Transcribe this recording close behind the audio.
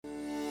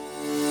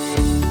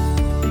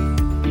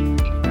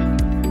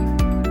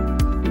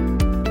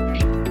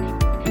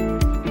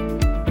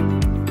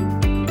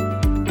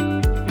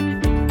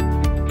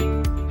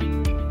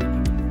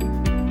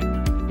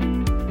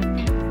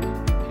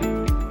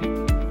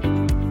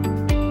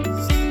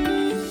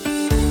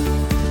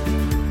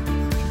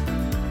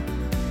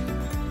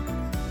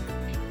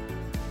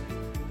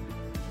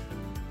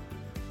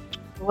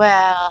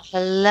Well,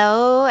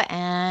 hello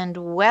and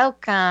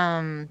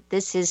welcome.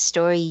 This is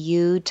Story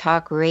U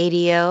Talk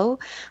Radio,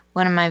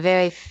 one of my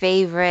very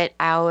favorite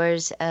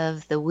hours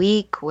of the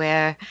week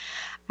where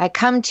I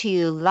come to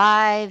you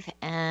live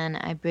and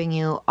I bring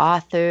you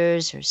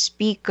authors or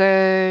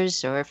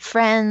speakers or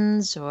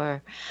friends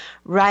or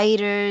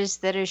writers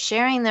that are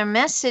sharing their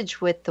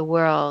message with the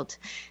world.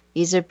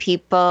 These are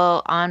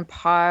people on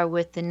par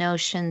with the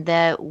notion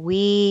that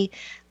we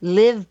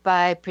live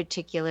by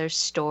particular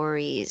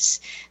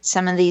stories.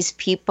 Some of these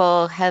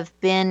people have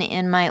been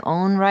in my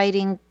own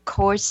writing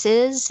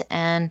courses,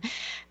 and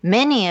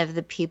many of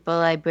the people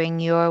I bring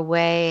your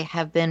way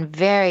have been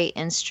very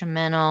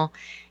instrumental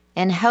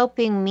in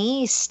helping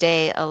me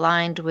stay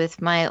aligned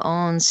with my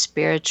own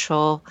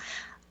spiritual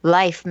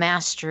life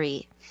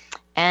mastery.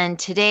 And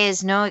today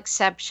is no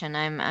exception.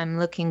 I'm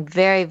looking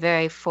very,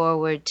 very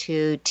forward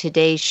to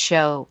today's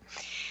show.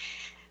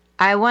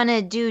 I want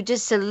to do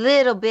just a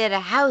little bit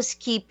of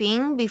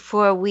housekeeping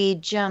before we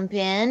jump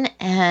in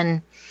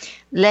and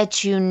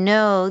let you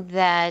know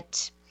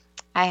that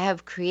I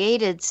have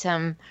created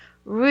some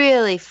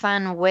really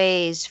fun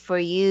ways for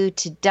you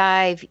to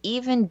dive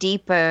even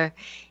deeper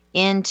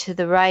into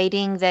the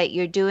writing that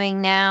you're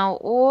doing now,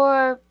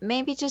 or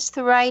maybe just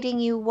the writing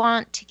you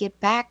want to get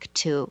back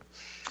to.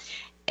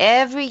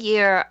 Every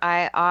year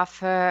I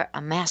offer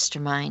a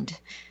mastermind.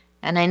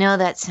 And I know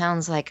that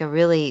sounds like a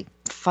really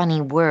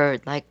funny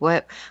word. Like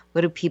what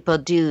do people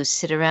do?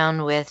 Sit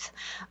around with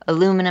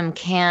aluminum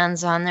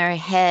cans on their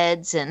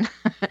heads and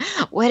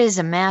what is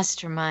a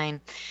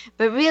mastermind?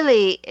 But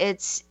really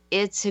it's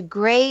a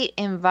great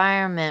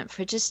environment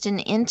for just an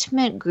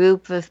intimate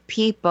group of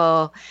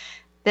people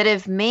that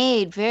have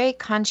made very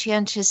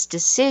conscientious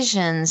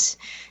decisions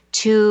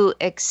to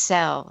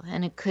excel.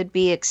 And it could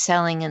be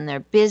excelling in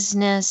their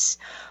business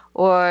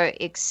or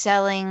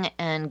excelling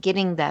and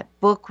getting that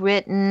book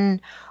written,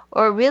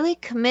 or really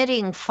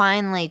committing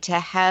finally to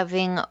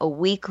having a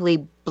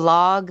weekly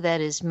blog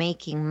that is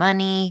making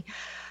money.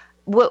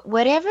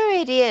 Whatever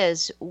it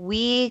is,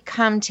 we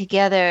come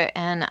together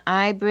and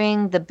I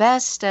bring the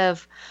best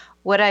of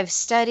what I've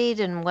studied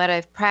and what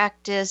I've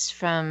practiced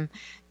from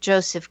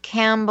Joseph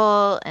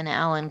Campbell and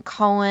Alan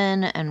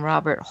Cohen and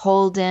Robert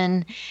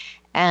Holden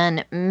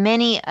and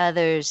many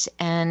others,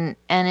 and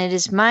it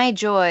is my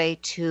joy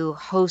to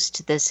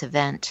host this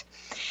event.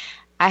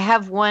 I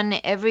have one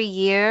every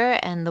year,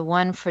 and the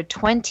one for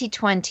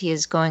 2020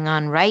 is going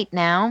on right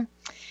now,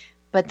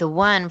 but the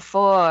one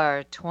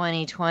for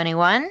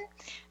 2021,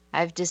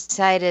 I've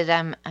decided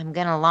I'm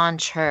going to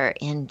launch her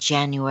in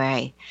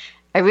January.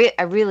 I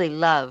really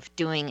love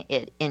doing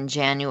it in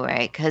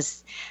January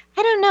because,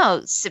 I don't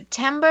know,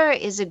 September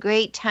is a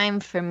great time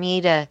for me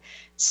to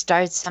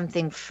start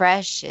something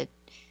fresh. It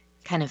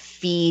kind of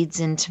feeds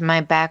into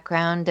my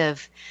background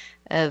of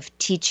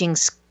teaching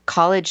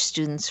college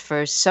students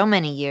for so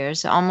many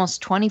years,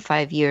 almost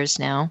 25 years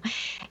now.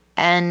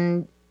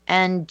 And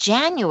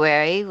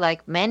January,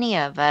 like many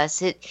of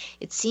us, it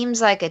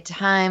seems like a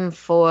time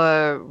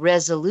for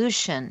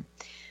resolution.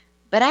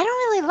 But I don't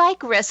really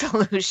like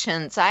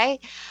resolutions. I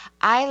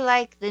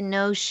like the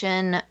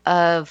notion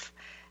of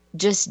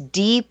just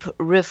deep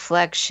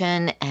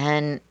reflection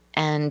and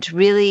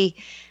really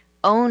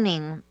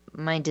owning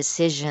my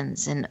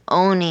decisions and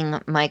owning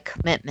my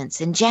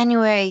commitments. And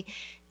January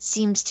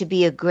seems to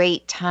be a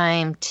great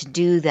time to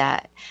do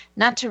that.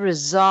 Not to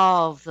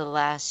resolve the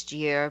last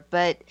year,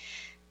 but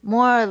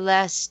more or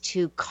less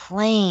to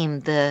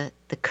claim the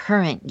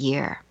current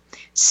year.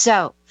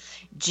 So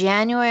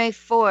January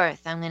 4th,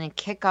 I'm going to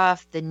kick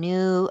off the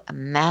new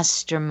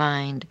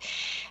mastermind.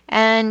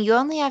 And you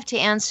only have to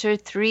answer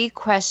 3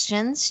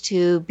 questions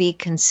to be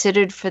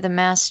considered for the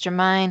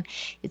mastermind.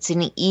 It's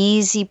an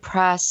easy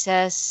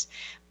process,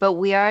 but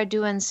we are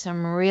doing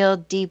some real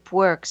deep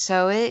work.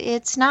 So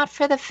it's not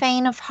for the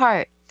faint of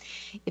heart.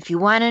 If you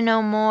want to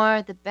know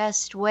more, the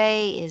best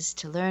way is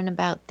to learn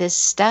about this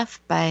stuff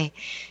by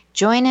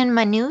joining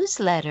my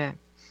newsletter.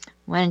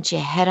 Why don't you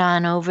head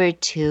on over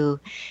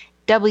to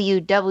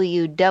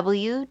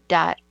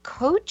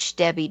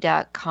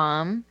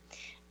www.coachdebby.com,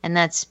 and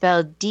that's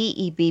spelled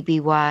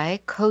DEBBY,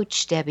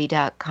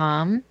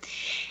 coachdebby.com,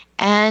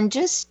 and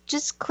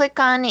just click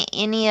on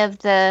any of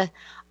the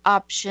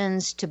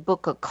options to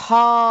book a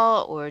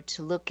call or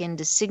to look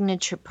into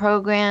signature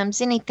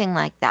programs, anything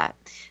like that.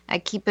 I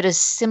keep it as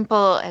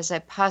simple as I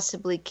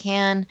possibly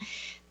can.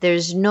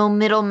 There's no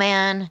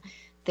middleman,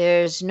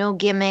 there's no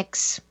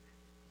gimmicks.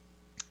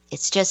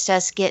 It's just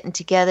us getting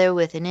together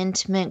with an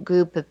intimate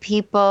group of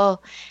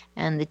people,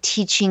 and the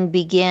teaching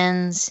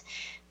begins,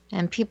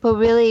 and people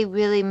really,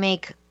 really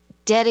make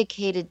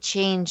dedicated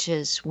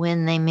changes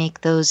when they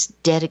make those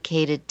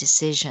dedicated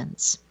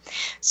decisions.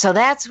 So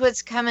that's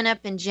what's coming up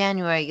in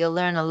January. You'll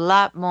learn a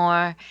lot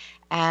more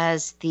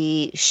as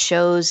the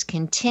shows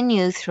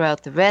continue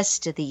throughout the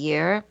rest of the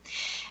year.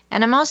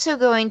 And I'm also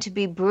going to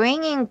be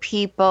bringing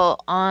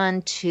people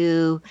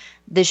onto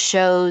the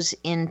shows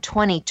in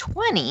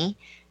 2020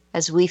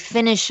 as we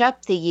finish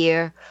up the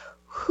year,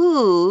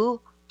 who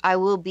I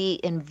will be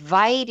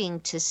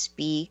inviting to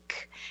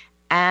speak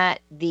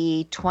at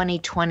the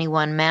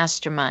 2021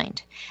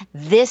 Mastermind.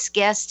 This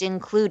guest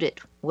included,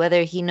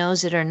 whether he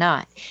knows it or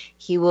not.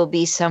 He will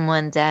be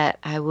someone that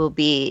I will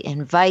be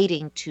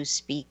inviting to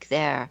speak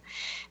there,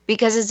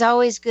 because it's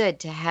always good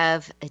to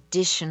have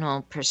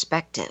additional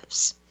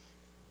perspectives.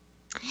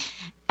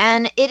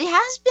 And it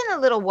has been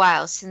a little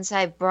while since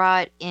I've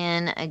brought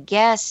in a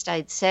guest.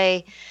 I'd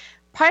say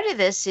part of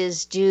this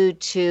is due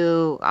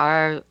to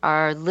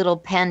our little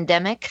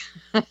pandemic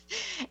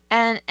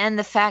and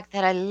the fact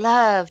that I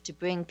love to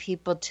bring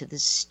people to the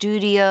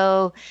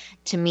studio,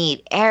 to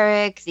meet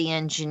Eric, the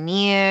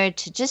engineer,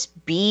 to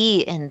just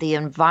be in the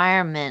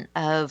environment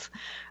of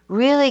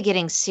really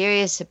getting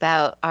serious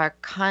about our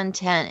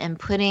content and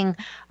putting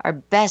our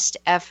best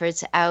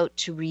efforts out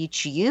to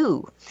reach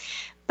you.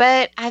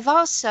 But I've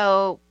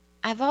also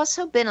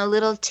been a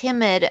little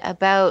timid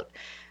about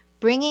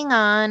bringing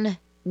on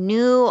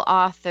new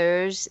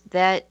authors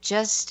that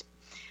just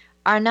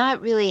are not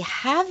really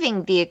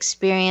having the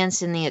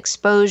experience and the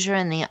exposure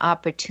and the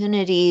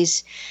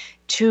opportunities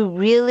to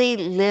really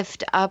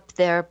lift up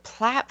their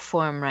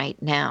platform right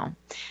now.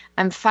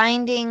 I'm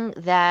finding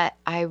that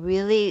I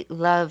really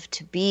love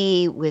to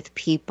be with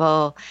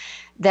people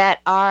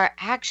that are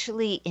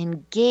actually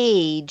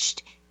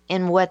engaged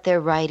in what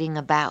they're writing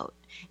about.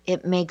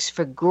 It makes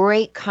for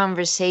great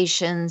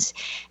conversations,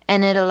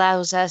 and it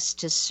allows us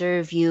to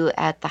serve you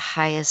at the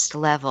highest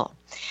level.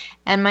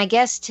 And my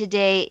guest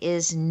today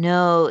is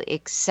no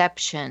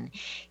exception.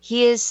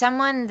 He is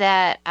someone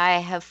that I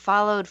have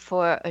followed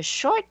for a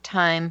short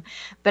time,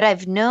 but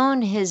I've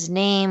known his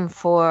name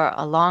for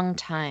a long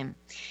time.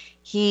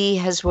 He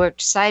has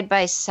worked side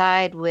by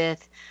side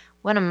with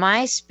one of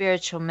my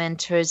spiritual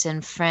mentors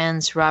and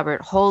friends,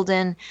 Robert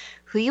Holden,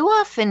 who you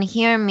often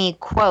hear me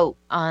quote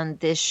on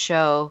this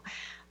show.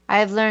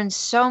 I've learned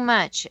so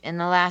much in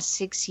the last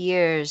 6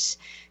 years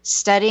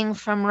studying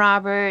from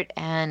Robert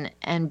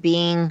and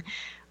being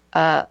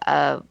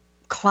a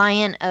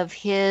client of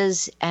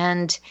his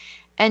and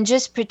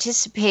just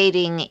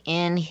participating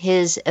in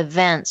his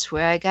events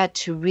where I got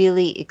to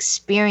really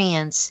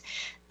experience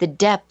the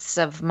depths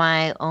of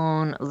my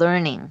own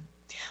learning.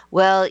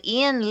 Well,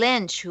 Ian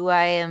Lynch, who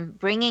I am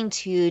bringing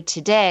to you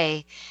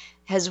today,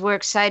 has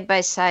worked side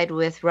by side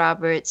with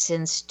Robert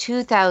since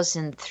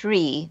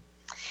 2003.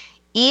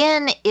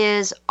 Ian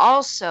is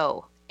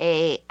also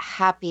a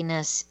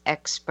happiness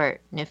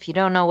expert. And if you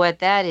don't know what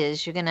that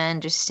is, you're going to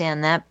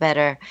understand that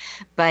better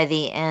by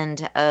the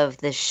end of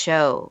the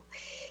show.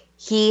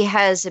 He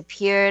has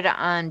appeared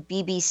on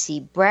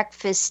BBC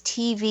Breakfast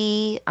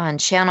TV, on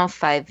Channel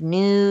 5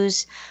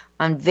 News,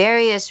 on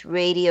various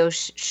radio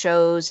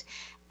shows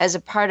as a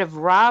part of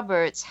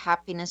Robert's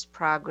happiness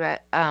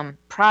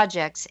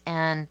projects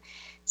and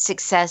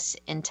success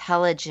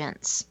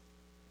intelligence.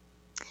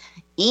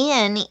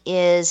 Ian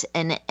is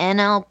an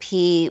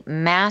NLP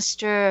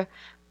master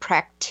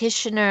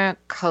practitioner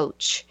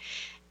coach,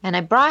 and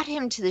I brought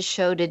him to the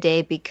show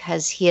today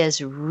because he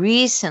has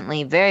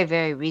recently, very,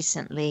 very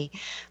recently,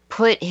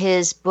 put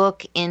his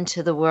book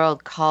into the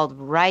world called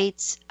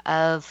Rites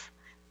of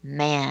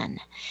Man.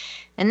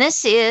 And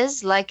this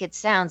is, like it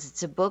sounds,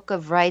 it's a book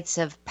of rites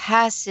of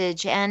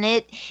passage, and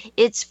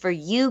it's for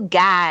you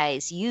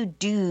guys, you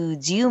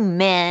dudes, you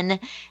men,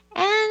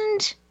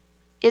 and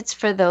it's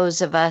for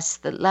those of us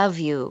that love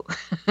you.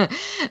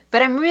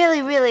 But I'm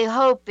really, really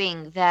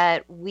hoping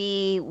that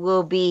we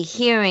will be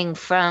hearing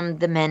from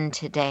the men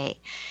today.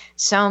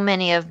 So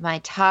many of my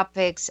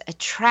topics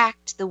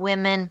attract the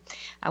women.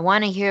 I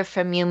want to hear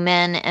from you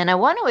men. And I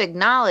want to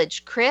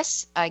acknowledge,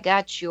 Chris, I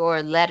got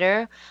your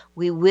letter.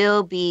 We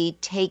will be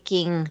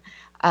taking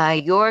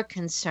your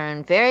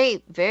concern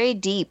very, very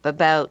deep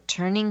about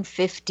turning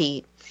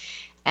 50.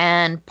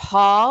 And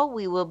Paul,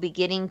 we will be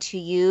getting to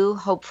you,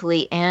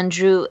 hopefully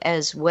Andrew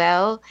as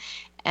well.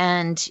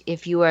 And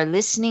if you are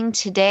listening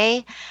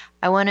today,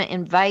 I want to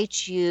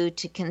invite you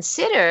to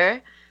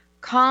consider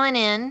calling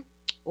in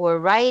or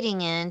writing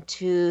in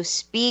to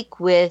speak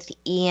with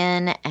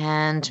Ian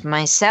and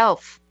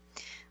myself.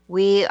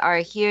 We are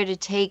here to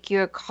take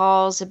your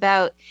calls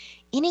about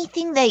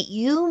anything that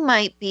you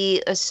might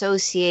be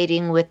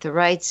associating with the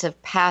rites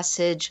of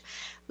passage,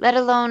 let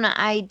alone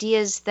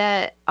ideas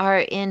that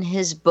are in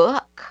his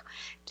book,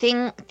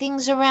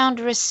 things around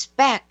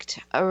respect,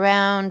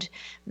 around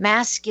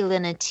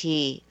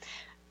masculinity,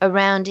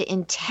 around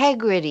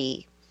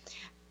integrity,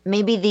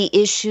 maybe the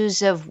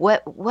issues of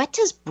what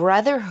does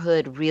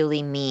brotherhood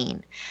really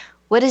mean?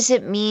 What does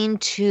it mean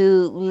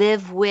to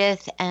live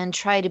with and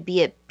try to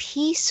be at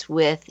peace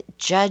with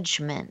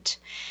judgment?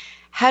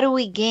 How do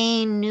we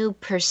gain new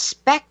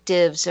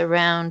perspectives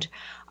around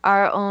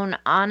our own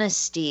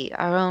honesty,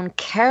 our own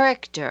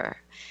character?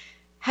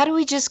 How do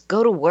we just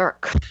go to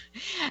work?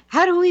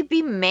 How do we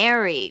be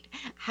married?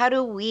 How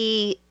do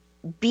we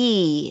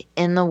be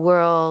in the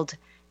world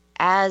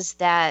as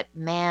that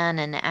man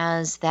and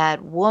as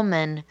that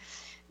woman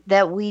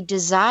that we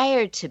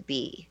desire to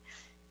be?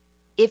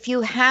 If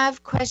you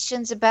have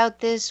questions about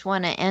this,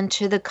 want to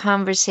enter the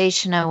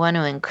conversation, I want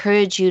to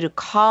encourage you to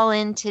call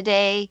in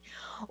today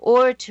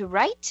or to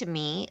write to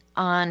me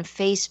on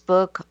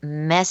Facebook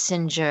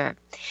Messenger.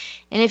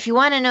 And if you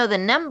want to know the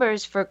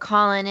numbers for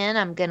calling in,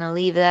 I'm going to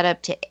leave that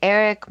up to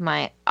Eric,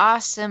 my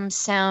awesome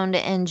sound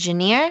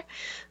engineer,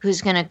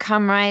 who's going to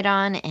come right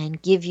on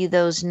and give you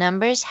those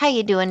numbers. How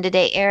you doing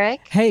today,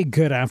 Eric? Hey,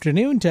 good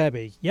afternoon,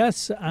 Debbie.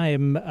 Yes,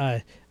 I'm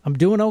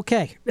doing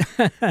okay.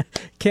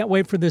 Can't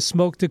wait for this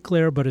smoke to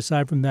clear, but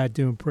aside from that,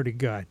 doing pretty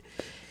good.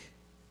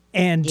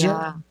 And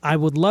Yeah. I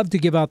would love to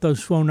give out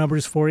those phone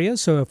numbers for you.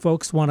 So if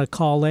folks want to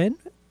call in,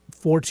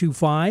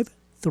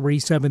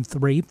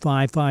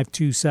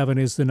 425-373-5527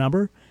 is the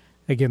number.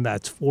 Again,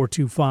 that's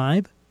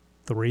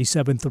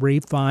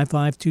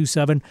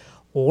 425-373-5527,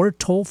 or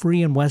toll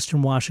free in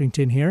Western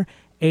Washington here,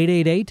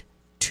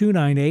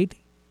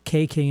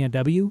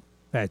 888-298-KKNW.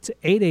 That's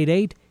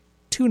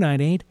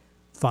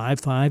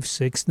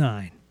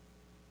 888-298-5569.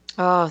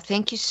 Oh,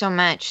 thank you so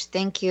much.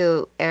 Thank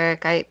you,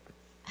 Eric.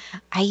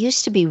 I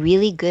used to be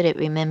really good at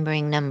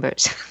remembering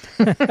numbers.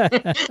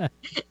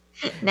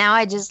 Now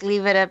I just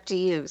leave it up to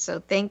you.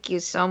 So thank you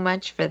so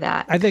much for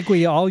that. I think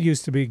we all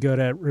used to be good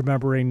at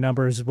remembering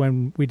numbers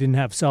when we didn't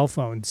have cell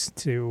phones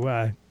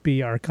to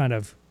be our kind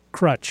of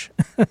crutch.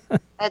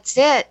 That's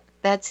it.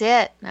 That's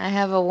it. I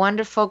have a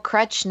wonderful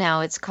crutch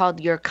now. It's called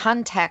your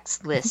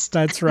contacts list.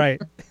 That's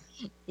right.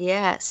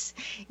 Yes,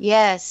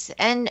 yes.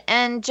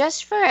 And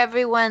just for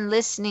everyone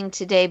listening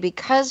today,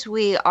 because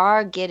we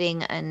are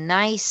getting a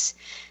nice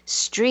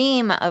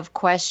stream of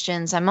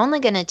questions, I'm only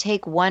going to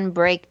take one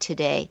break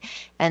today,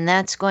 and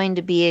that's going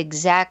to be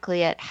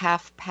exactly at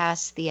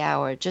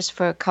 1:30, just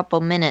for a couple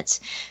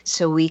minutes,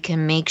 so we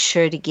can make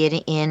sure to get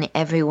in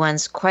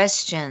everyone's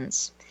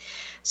questions.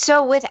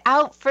 So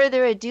without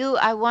further ado,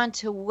 I want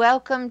to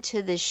welcome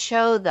to the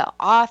show the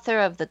author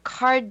of the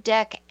card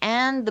deck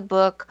and the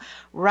book,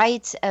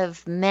 Rites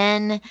of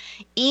Men,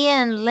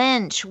 Ian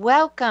Lynch.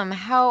 Welcome.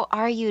 How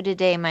are you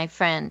today, my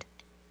friend?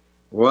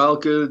 Well,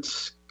 good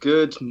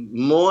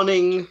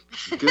morning,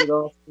 good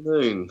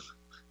afternoon.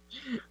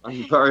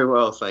 I'm very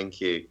well,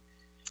 thank you.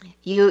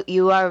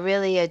 You are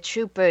really a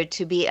trooper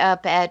to be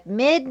up at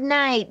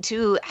midnight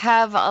to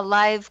have a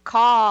live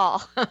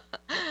call.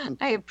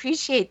 I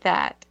appreciate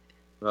that.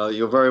 Well,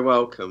 you're very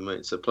welcome.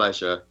 It's a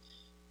pleasure.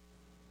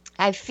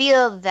 I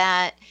feel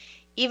that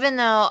even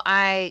though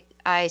I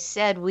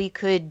said we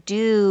could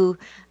do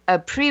a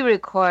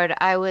pre-record,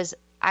 I was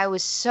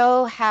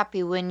so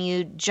happy when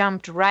you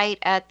jumped right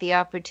at the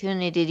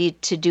opportunity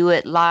to do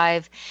it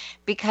live,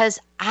 because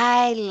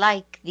I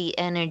like the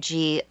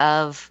energy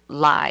of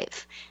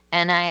live.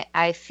 And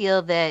I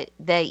feel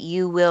that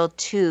you will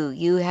too.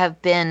 You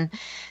have been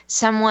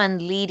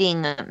someone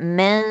leading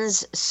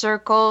men's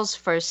circles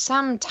for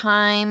some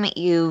time.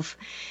 You've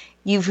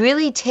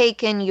really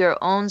taken your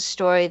own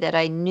story that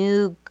I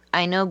know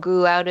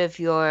grew out of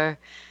your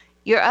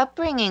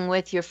upbringing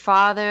with your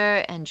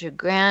father and your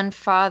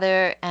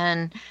grandfather.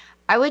 And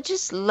I would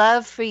just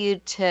love for you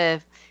to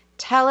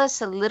tell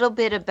us a little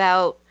bit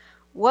about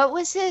what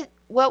was it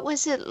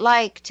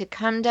like to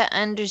come to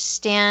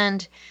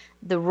understand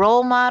the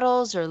role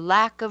models or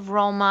lack of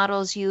role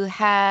models you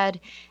had,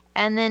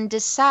 and then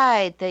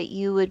decide that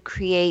you would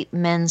create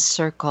men's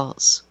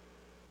circles.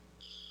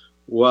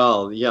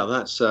 Well, yeah,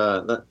 that's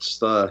an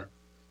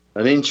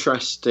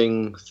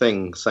interesting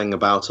thing saying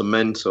about a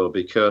mentor,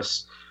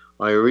 because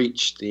I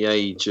reached the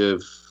age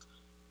of,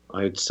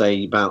 I would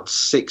say, about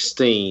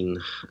 16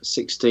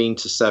 to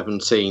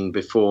 17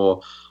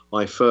 before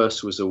I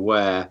first was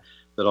aware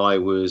that I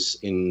was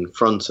in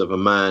front of a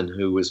man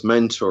who was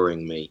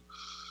mentoring me.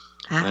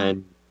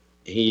 And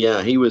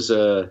he was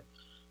a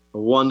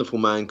wonderful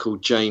man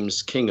called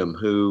James Kingham,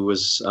 who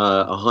was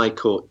a High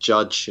Court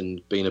judge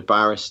and been a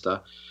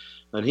barrister.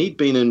 And he'd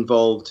been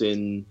involved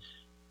in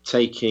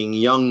taking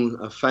young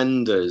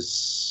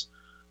offenders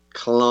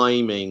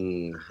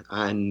climbing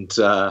and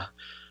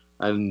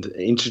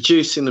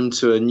introducing them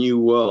to a new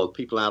world,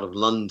 people out of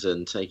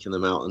London, taking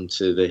them out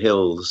into the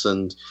hills.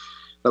 And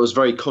that was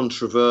very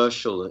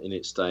controversial in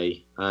its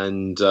day.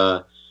 And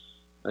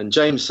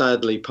James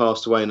sadly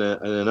passed away in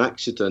an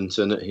accident,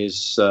 and at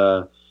his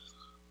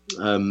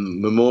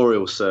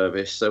memorial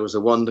service, there was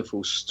a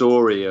wonderful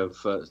story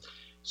of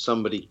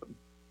somebody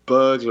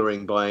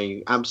burglaring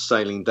by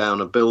abseiling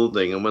down a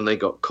building, and when they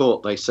got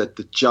caught, they said,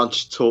 "The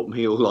judge taught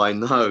me all I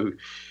know."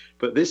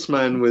 But this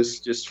man was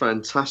just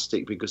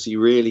fantastic, because he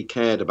really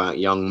cared about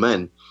young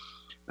men,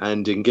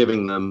 and in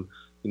giving them,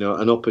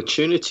 an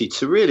opportunity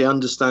to really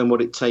understand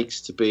what it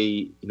takes to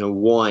be,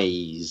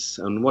 wise,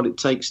 and what it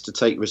takes to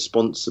take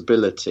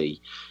responsibility,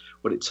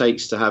 what it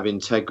takes to have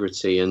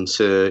integrity, and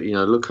to,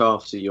 look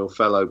after your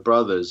fellow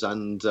brothers,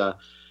 and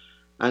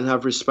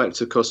have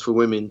respect, of course, for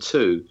women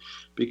too.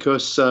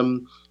 Because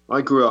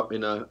I grew up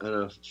in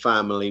a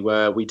family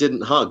where we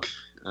didn't hug,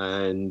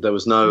 and there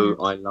was no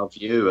 "I love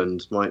you."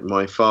 And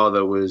my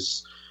father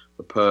was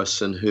a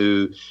person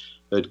who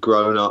had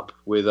grown up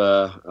with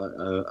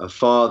a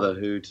father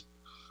who'd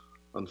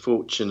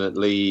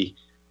unfortunately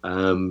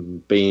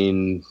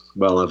being,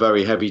 well, a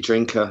very heavy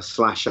drinker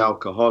 /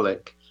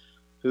 alcoholic,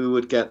 who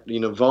would get,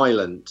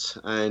 violent,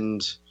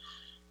 and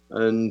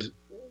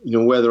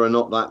whether or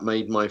not that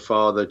made my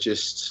father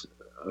just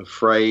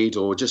afraid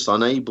or just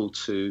unable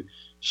to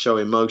show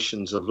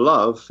emotions of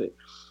love.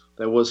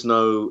 There was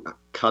no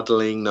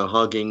cuddling, no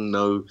hugging,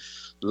 no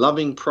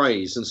loving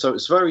praise, and so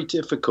it's very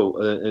difficult.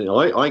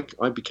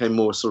 I became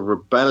more sort of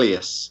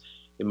rebellious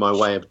in my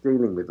way of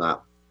dealing with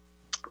that.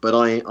 But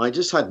I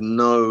just had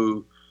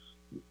no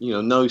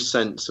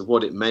sense of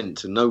what it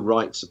meant, and no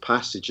rites of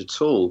passage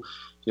at all,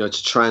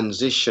 to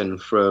transition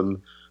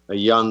from a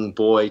young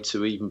boy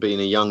to even being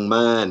a young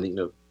man.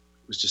 It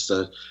was just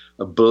a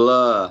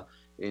blur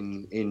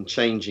in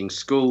changing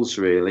schools,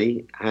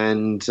 really.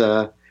 And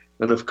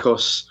of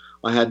course,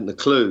 I hadn't a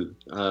clue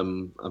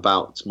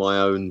about my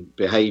own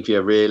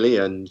behaviour, really,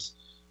 and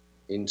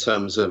in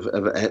terms of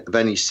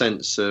any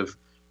sense of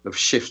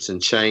shift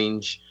and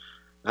change.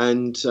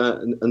 And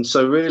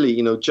so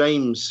really,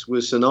 James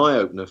was an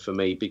eye-opener for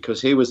me,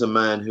 because he was a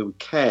man who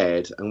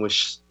cared and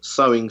was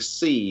sowing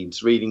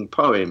seeds, reading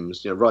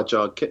poems,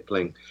 Rudyard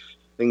Kipling,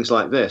 things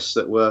like this,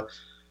 that were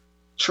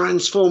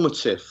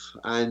transformative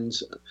and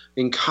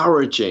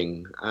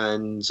encouraging,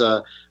 and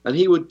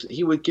he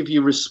would give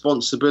you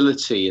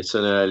responsibility at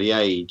an early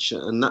age,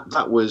 and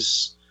that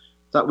was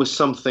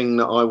something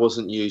that I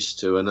wasn't used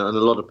to, and a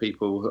lot of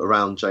people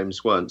around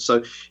James weren't.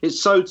 So it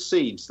sowed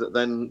seeds that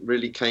then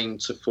really came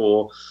to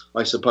fore,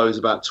 I suppose,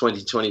 about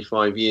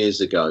 25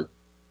 years ago.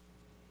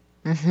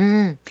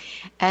 Mm-hmm.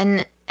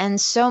 And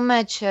so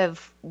much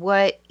of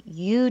what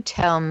you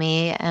tell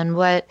me, and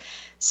what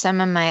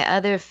some of my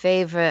other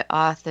favorite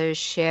authors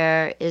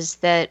share, is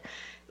that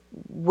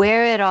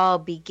where it all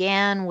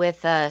began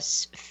with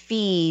us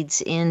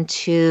feeds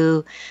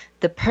into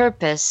the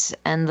purpose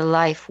and the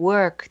life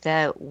work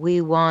that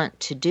we want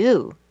to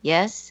do.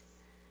 Yes?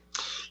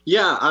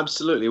 Yeah,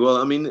 absolutely. Well,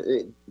 I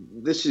mean,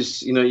 this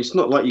is, it's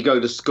not like you go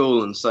to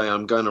school and say,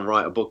 I'm going to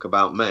write a book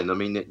about men. I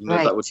mean,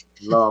 Right. That would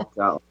be laughed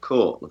out of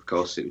court. Of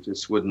course, it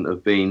just wouldn't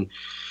have been,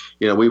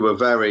 we were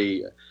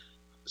very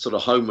sort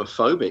of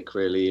homophobic,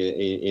 really,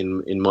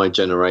 in my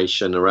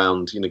generation,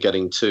 around,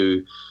 getting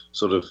too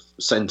sort of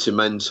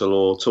sentimental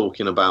or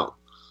talking about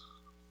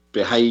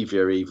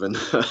behavior even,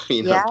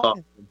 Yeah, apart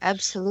from,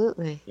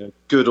 absolutely.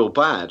 good or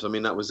bad. I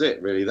mean, that was it,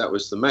 really. That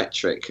was the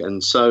metric.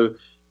 And so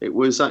it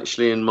was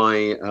actually in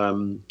my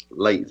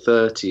late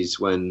 30s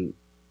when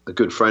a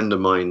good friend of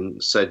mine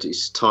said,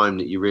 it's time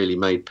that you really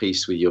made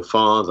peace with your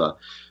father,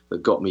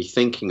 that got me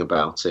thinking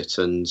about it.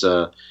 And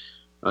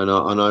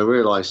I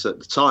realised at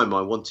the time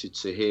I wanted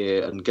to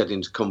hear and get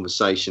into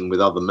conversation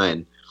with other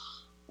men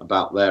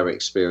about their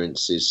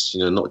experiences,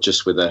 not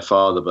just with their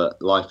father,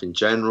 but life in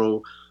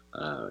general,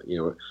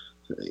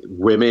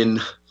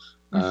 women,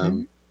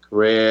 Mm-hmm.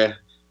 career,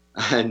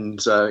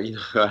 and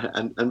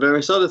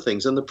various other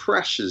things, and the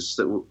pressures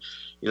that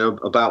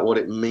about what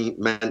it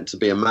meant to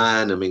be a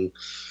man. I mean,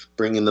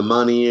 bringing the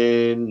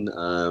money in,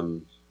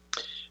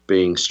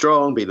 being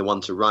strong, be the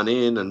one to run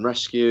in and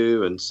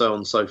rescue, and so on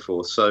and so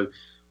forth. So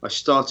I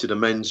started a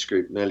men's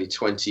group nearly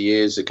 20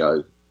 years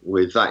ago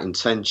with that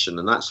intention,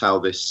 and that's how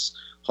this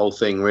whole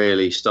thing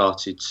really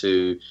started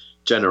to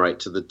generate,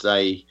 to the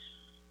day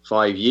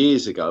 5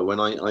 years ago when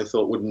I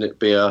thought, wouldn't it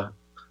be a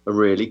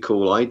really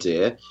cool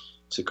idea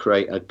to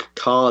create a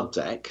card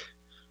deck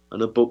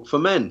and a book for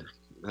men,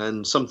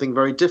 and something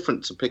very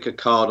different, to pick a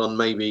card on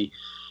maybe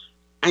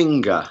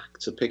anger,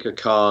 to pick a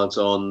card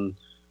on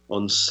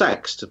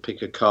sex, to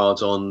pick a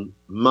card on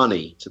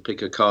money, to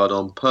pick a card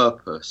on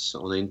purpose,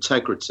 on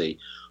integrity,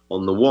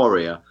 on the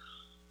warrior,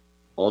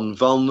 on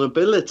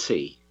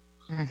vulnerability,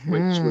 Mm-hmm.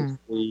 which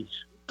was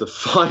the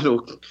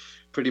final,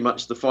 pretty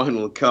much the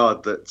final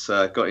card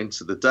that got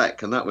into the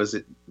deck. And that was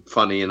it,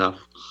 funny enough,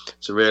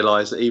 to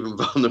realise that even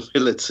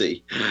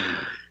vulnerability,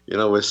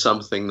 was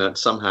something that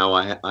somehow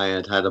I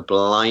had a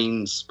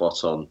blind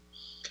spot on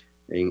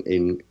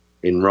in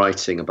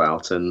writing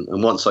about. And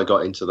once I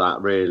got into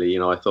that, really,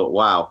 I thought,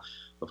 wow,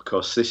 of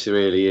course, this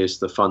really is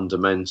the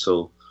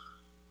fundamental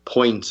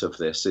point of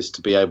this, is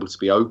to be able to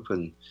be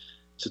open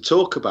to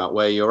talk about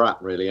where you're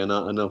at, really. And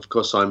of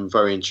course, I'm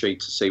very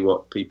intrigued to see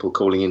what people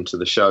calling into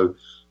the show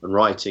and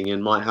writing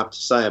in might have to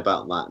say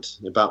about that,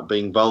 about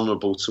being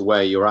vulnerable to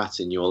where you're at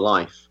in your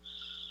life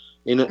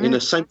in a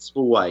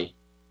sensible way.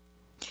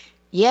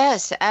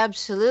 Yes,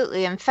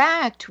 absolutely. In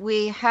fact,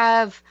 we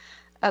have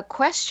a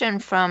question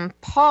from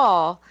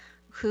Paul,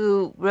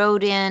 who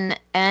wrote in,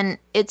 and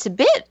it's a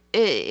bit,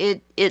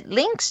 it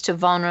links to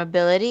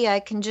vulnerability. I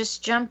can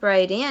just jump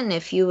right in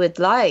if you would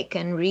like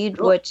and read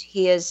Sure. what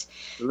he has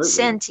Absolutely.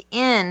 sent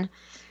in.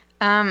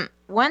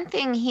 One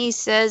thing he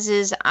says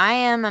is, I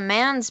am a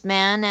man's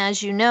man,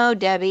 as you know,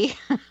 Debbie.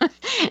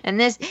 And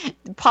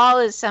Paul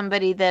is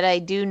somebody that I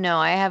do know.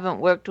 I haven't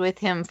worked with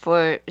him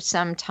for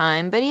some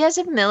time, but he has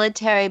a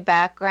military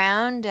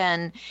background,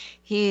 and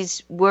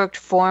he's worked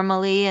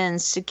formally in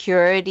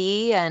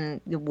security and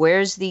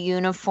wears the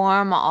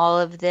uniform, all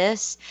of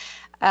this.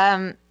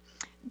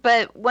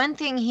 But one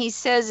thing he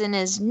says in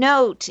his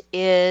note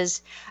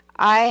is,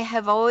 I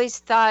have always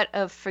thought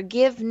of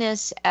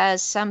forgiveness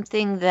as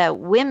something that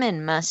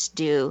women must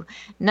do,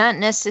 not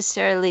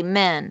necessarily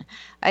men.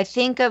 I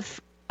think of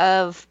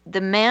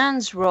the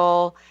man's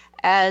role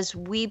as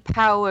we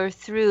power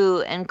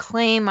through and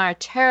claim our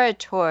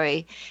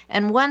territory.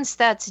 And once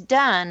that's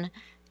done,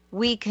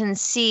 we can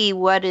see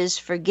what is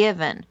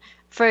forgiven.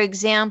 For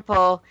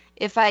example,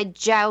 if I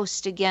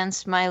joust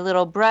against my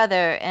little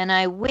brother and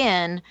I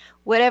win,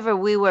 whatever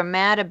we were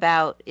mad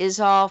about is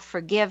all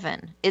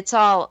forgiven. It's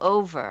all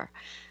over.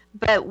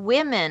 But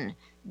women,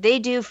 they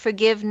do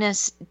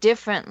forgiveness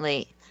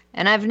differently.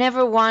 And I've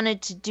never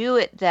wanted to do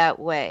it that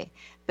way.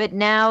 But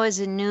now, as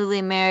a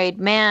newly married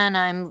man,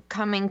 I'm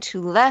coming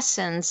to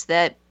lessons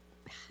that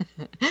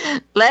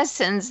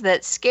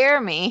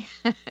scare me.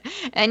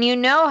 And you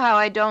know how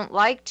I don't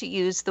like to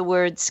use the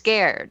word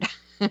scared.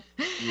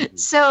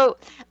 So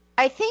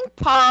I think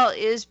Paul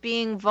is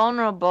being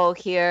vulnerable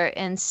here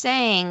and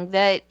saying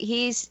that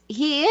he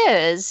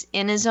is,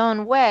 in his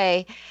own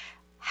way,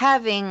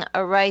 having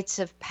a rites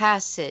of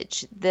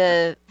passage,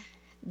 the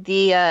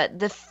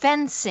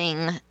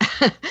fencing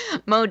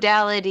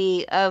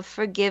modality of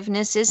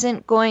forgiveness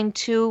isn't going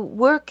to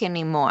work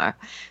anymore.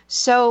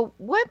 So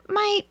what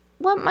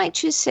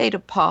might you say to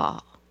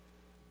Paul?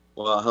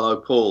 Well, hello,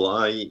 Paul.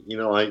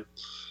 I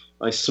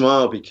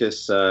smile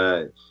because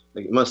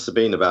it must have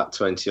been about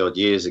 20 odd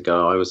years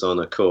ago. I was on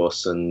a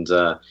course, and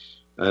at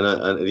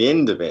the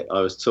end of it,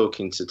 I was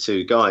talking to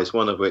two guys,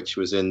 one of which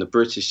was had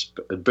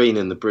been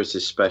in the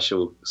British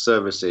Special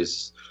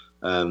Services,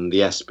 the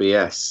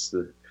SBS,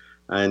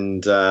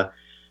 and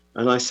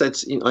I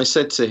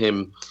said to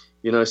him,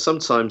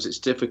 sometimes it's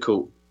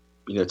difficult,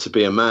 to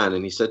be a man,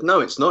 and he said,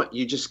 no, it's not.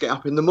 You just get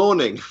up in the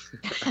morning.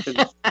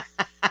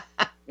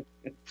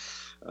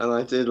 And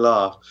I did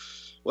laugh.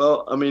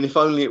 Well, I mean, if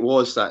only it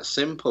was that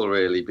simple,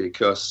 really,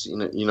 because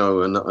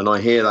and I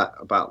hear that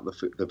about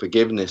the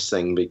forgiveness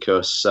thing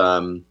because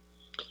I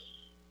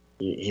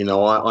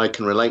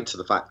can relate to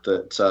the fact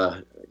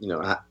that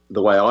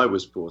the way I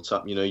was brought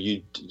up,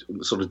 you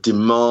sort of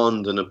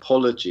demand an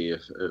apology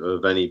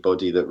of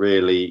anybody that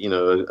really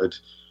had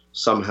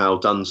somehow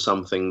done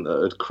something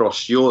that had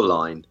crossed your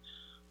line,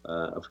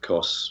 of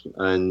course,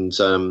 and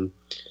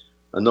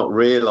not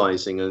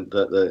realizing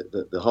that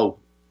the whole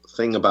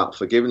thing about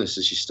forgiveness,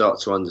 as you start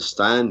to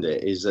understand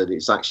it, is that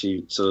it's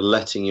actually sort of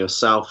letting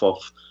yourself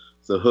off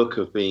the hook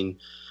of being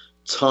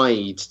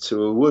tied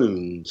to a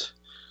wound.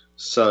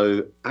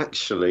 So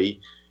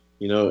actually,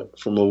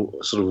 from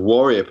a sort of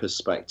warrior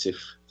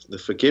perspective, the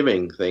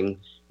forgiving thing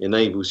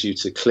enables you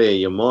to clear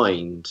your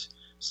mind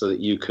so that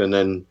you can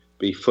then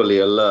be fully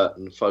alert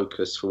and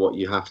focused for what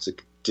you have to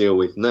deal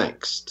with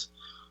next.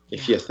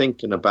 If you're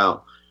thinking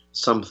about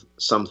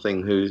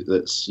something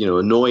that's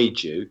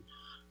annoyed you,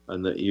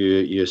 and that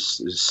you're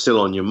still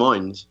on your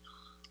mind,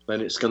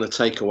 then it's going to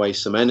take away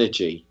some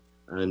energy.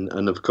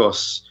 And of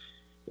course,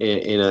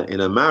 in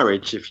a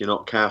marriage, if you're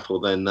not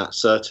careful, then that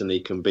certainly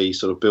can be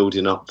sort of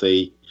building up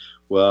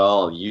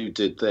well, you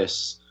did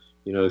this,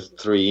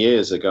 3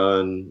 years ago,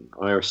 and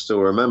I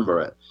still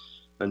remember it.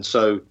 And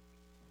so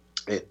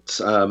it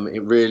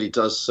really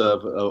does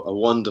serve a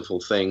wonderful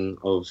thing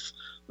of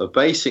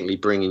basically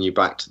bringing you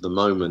back to the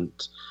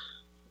moment.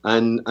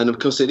 And of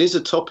course, it is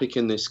a topic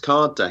in this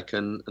card deck.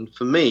 And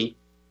for me,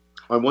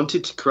 I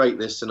wanted to create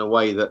this in a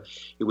way that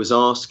it was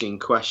asking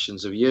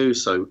questions of you.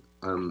 So,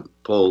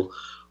 Paul,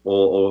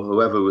 or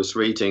whoever was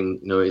reading,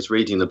 is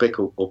reading the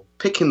book or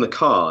picking the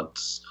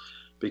cards,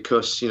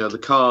 because, the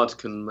card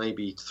can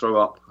maybe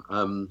throw up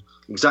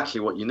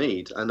exactly what you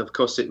need. And of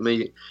course, it'd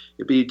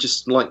be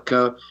just like,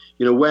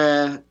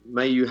 where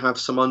may you have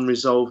some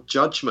unresolved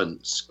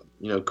judgments,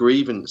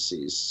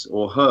 grievances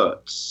or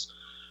hurts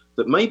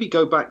that maybe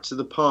go back to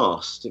the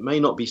past. It may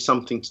not be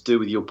something to do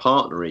with your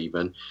partner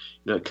even.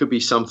 It could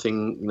be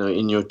something,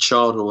 in your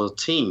childhood or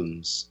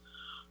teens.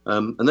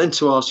 And then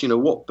to ask,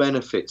 what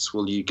benefits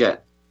will you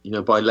get,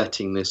 by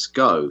letting this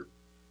go?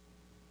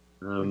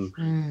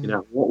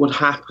 What would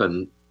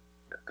happen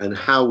and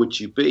how would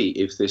you be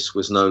if this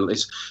was known?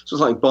 It's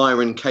sort of like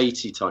Byron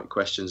Katie type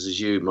questions,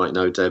 as you might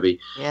know, Debbie.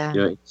 Yeah.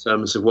 In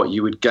terms of what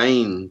you would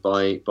gain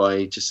by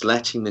just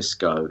letting this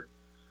go.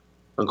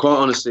 And quite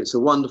honestly, it's a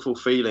wonderful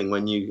feeling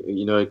when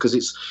because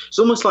it's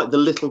almost like the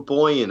little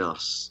boy in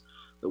us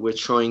that we're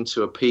trying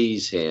to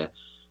appease here,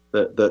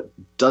 that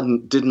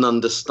didn't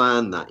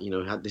understand that,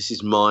 this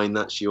is mine,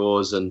 that's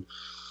yours, and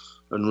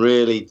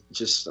really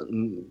just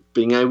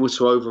being able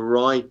to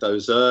override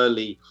those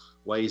early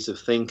ways of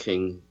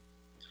thinking.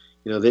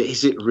 That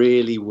is it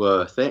really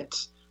worth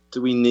it?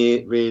 Do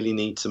we really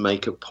need to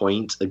make a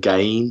point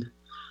again?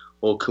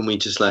 Or can we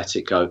just let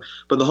it go?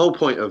 But the whole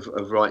point of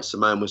Rites of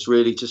Man was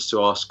really just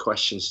to ask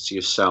questions to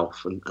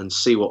yourself and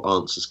see what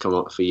answers come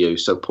up for you.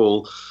 So,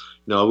 Paul,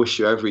 I wish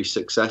you every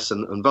success.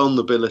 And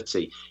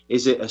vulnerability,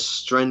 is it a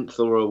strength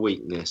or a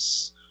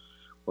weakness?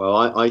 Well,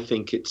 I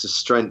think it's a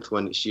strength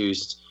when it's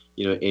used,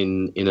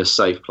 in a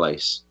safe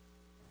place.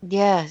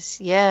 Yes,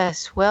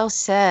 yes, well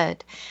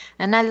said.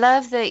 And I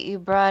love that you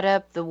brought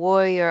up the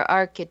warrior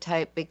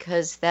archetype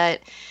because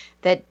that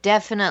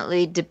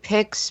definitely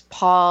depicts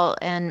Paul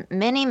and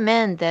many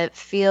men that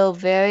feel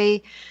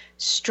very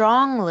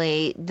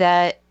strongly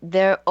that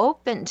they're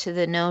open to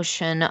the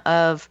notion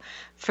of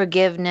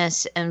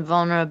forgiveness and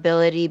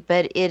vulnerability,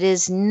 but it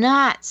is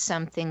not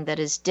something that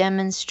is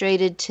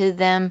demonstrated to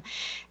them.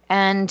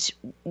 And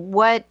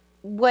what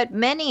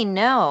many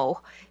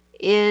know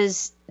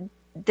is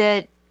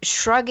that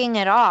shrugging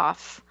it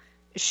off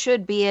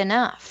should be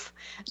enough.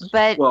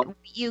 But Well,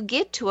 you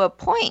get to a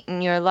point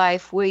in your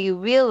life where you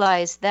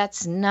realize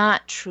that's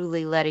not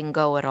truly letting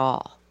go at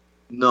all.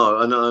 no,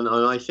 and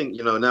I think,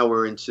 now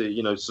we're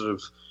into, sort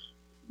of,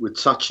 we're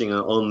touching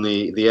on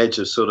the edge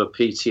of sort of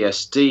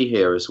PTSD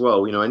here as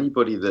well.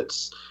 Anybody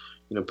that's,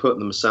 putting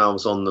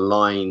themselves on the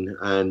line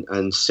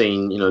and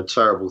seen,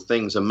 terrible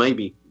things and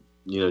maybe,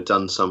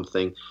 done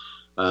something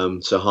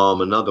to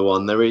harm another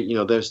one.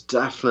 There's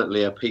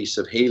definitely a piece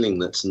of healing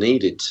that's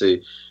needed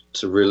to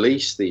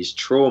release these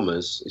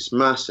traumas. It's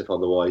massive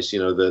otherwise,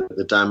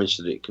 the damage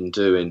that it can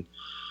do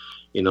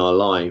in our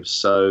lives.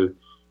 So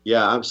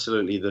yeah,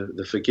 absolutely,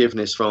 the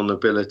forgiveness,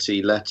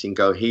 vulnerability, letting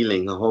go,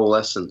 healing, the whole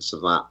essence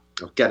of that,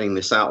 of getting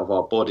this out of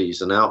our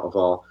bodies and out of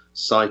our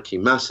psyche,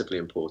 massively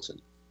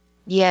important.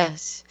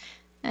 Yes.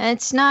 And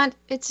it's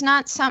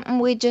not something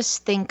we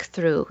just think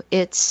through.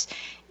 It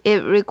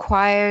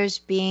requires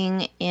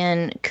being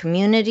in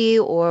community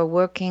or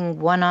working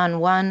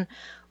one-on-one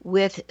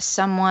with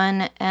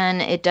someone,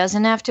 and it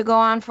doesn't have to go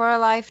on for a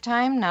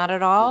lifetime, not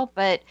at all,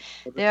 but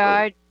there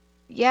are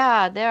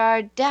yeah, there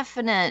are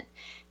definite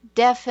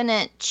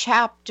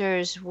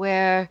chapters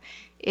where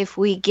if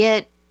we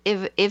get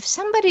if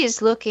somebody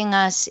is looking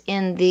us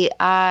in the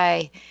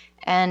eye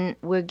and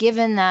we're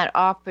given that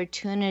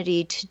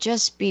opportunity to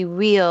just be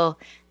real,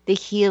 the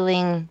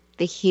healing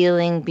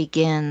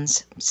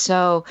begins.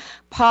 So,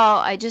 Paul,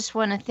 I just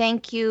want to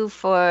thank you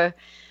for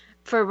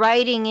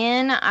writing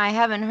in. I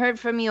haven't heard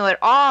from you at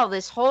all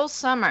this whole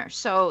summer,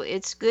 so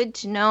it's good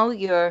to know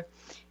you're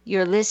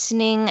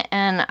listening,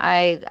 and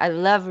I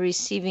love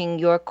receiving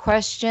your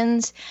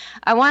questions.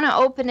 I want to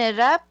open it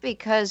up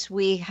because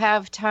we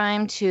have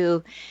time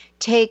to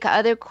take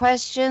other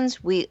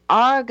questions. We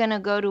are going to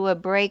go to a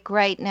break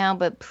right now,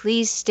 but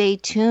please stay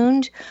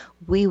tuned.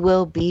 We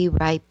will be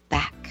right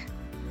back.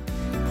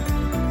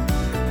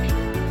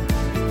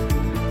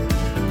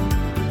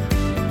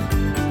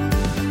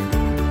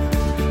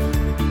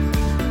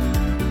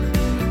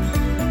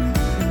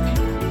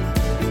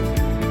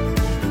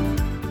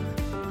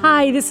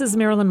 Hi, this is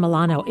Marilyn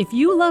Milano. If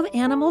you love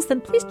animals,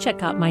 then please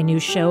check out my new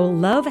show,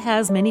 Love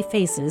Has Many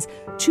Faces,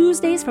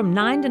 Tuesdays from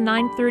 9 to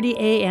 9:30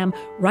 a.m.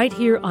 right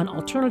here on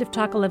Alternative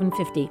Talk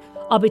 1150.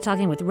 I'll be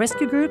talking with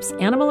rescue groups,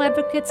 animal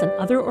advocates, and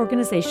other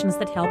organizations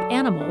that help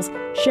animals,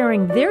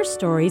 sharing their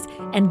stories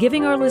and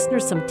giving our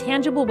listeners some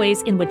tangible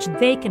ways in which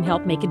they can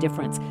help make a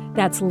difference.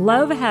 That's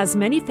Love Has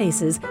Many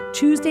Faces,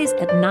 Tuesdays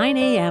at 9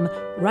 a.m.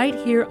 right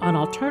here on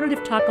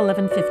Alternative Talk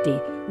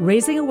 1150.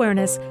 Raising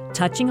awareness,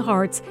 touching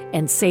hearts,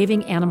 and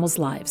saving animals'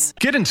 lives.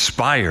 Get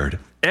inspired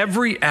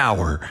every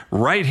hour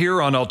right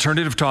here on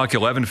Alternative Talk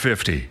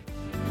 1150.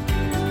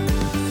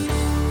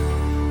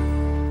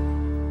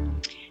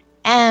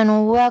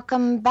 And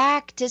welcome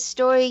back to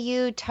Story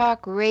U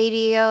Talk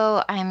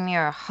Radio. I'm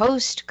your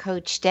host,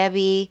 Coach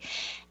Debby,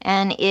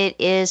 and it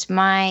is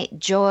my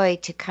joy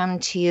to come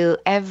to you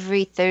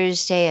every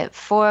Thursday at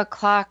 4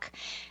 o'clock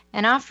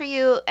and offer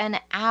you an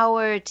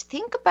hour to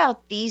think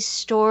about these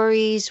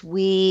stories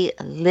we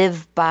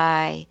live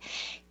by.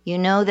 You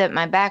know that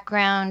my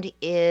background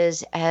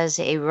is as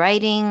a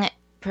writing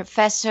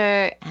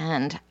professor,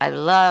 and I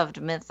loved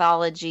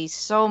mythology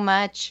so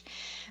much.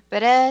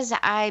 But as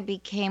I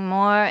became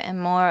more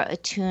and more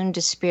attuned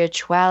to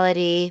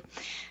spirituality,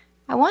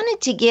 I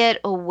wanted to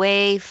get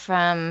away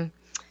from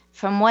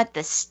what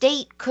the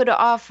state could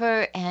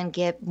offer and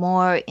get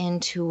more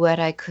into what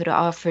I could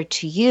offer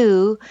to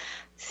you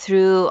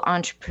through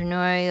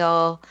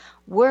entrepreneurial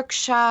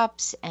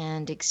workshops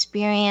and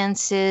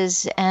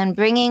experiences and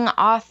bringing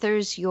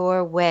authors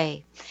your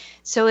way.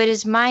 So it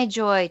is my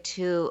joy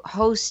to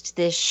host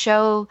this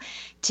show.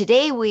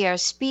 Today we are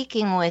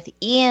speaking with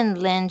Ian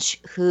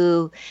Lynch,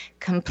 who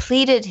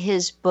completed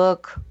his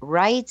book,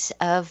 Rites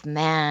of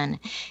Man.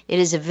 It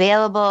is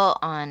available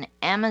on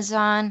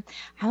Amazon.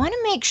 I want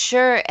to make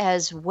sure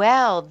as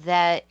well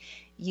that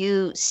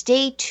you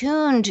stay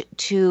tuned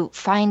to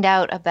find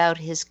out about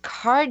his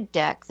card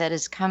deck that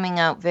is coming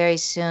out very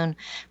soon.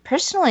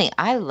 Personally,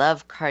 I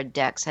love card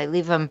decks. I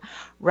leave them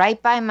right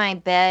by my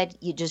bed.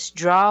 You just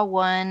draw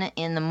one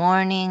in the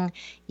morning.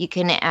 You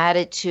can add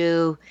it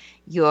to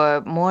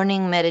your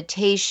morning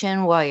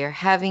meditation while you're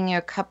having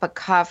your cup of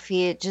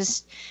coffee. It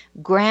just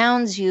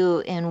grounds you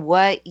in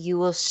what you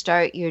will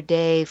start your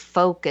day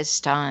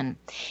focused on.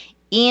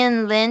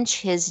 Ian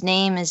Lynch, his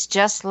name is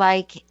just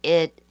like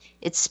it.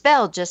 It's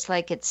spelled just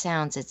like it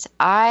sounds. It's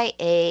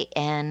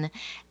IANLYNCH.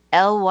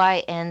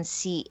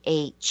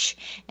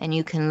 And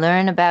you can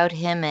learn about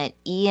him at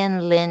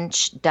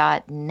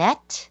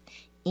ianlynch.net,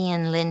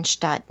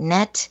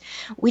 ianlynch.net.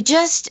 We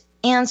just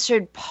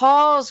answered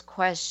Paul's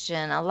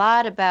question a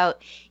lot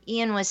about,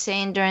 Ian was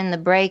saying during the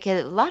break,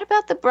 a lot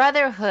about the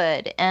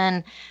brotherhood.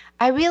 And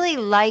I really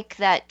like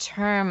that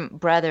term,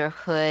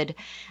 brotherhood.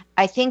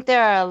 I think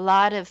there are a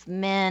lot of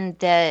men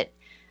that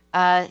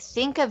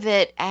think of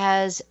it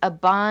as a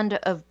bond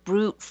of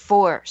brute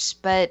force.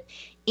 But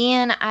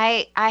Ian,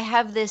 I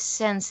have this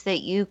sense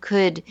that you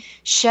could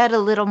shed a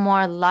little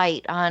more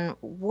light on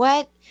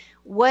what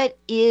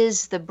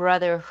is the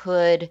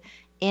brotherhood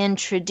in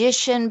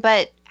tradition,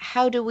 but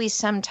how do we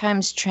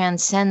sometimes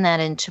transcend that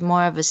into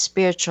more of a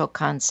spiritual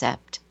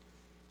concept?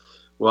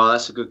 Well,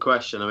 that's a good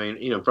question. I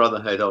mean,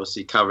 brotherhood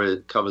obviously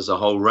covers a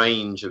whole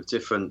range of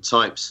different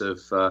types of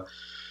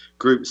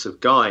groups of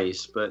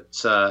guys, but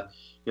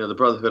the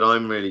brotherhood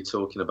I'm really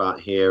talking about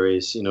here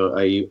is,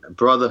 a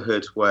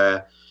brotherhood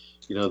where,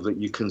 that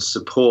you can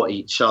support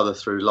each other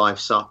through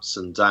life's ups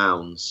and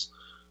downs.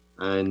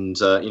 And,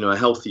 a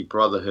healthy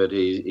brotherhood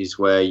is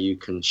where you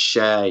can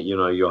share,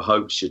 your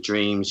hopes, your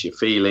dreams, your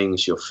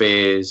feelings, your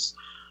fears,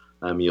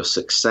 your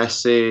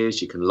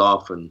successes. You can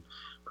laugh and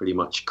pretty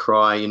much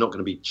cry. You're not going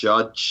to be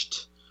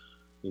judged.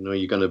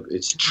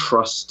 It's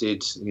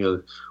trusted,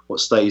 what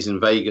stays in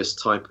Vegas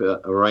type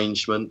of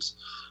arrangement.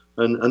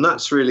 And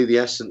that's really the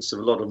essence of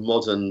a lot of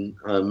modern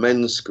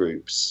men's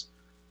groups.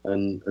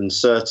 And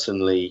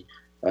certainly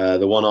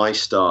the one I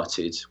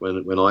started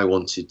when I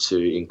wanted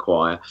to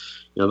inquire,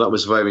 that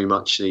was very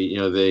much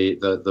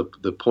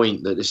the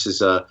point that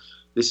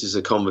this is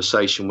a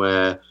conversation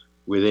where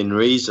within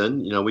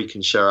reason, we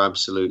can share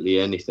absolutely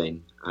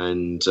anything.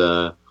 And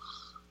of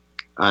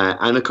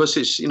course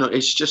it's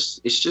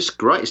just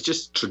great. It's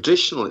just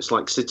traditional. It's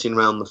like sitting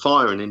around the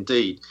fire. And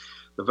indeed,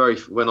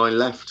 when I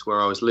left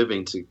where I was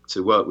living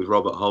to work with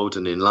Robert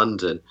Holden in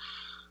London,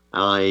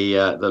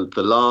 the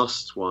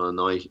last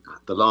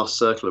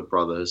circle of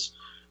brothers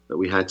that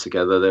we had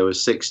together, there were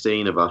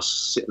 16 of us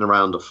sitting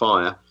around a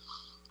fire,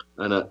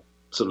 and at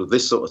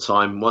this sort of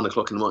time, 1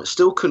 o'clock in the morning,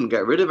 still couldn't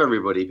get rid of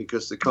everybody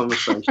because the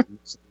conversation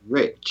was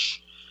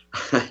rich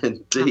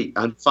and deep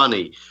and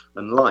funny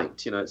and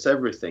light. It's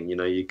everything.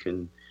 You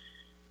can.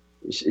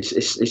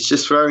 It's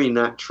just very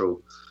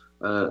natural,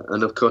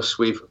 and of course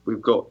we've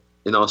got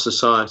in our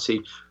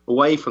society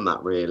away from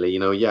that really.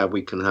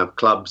 We can have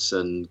clubs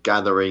and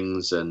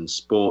gatherings and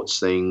sports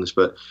things,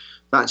 but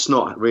that's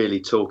not really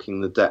talking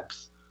the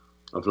depth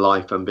of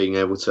life and being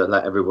able to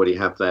let everybody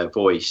have their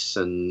voice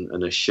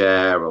and a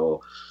share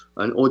or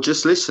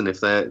just listen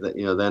if they're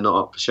not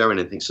up for sharing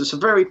anything. So it's a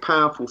very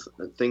powerful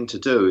thing to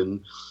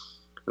do,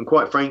 and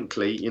quite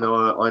frankly,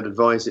 I'd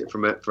advise it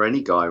for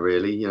any guy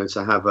really,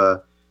 to have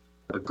a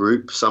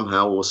group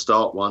somehow or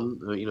start one,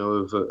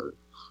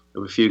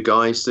 of a few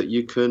guys that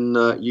you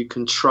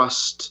can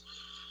trust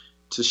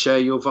to share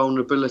your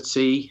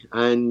vulnerability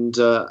and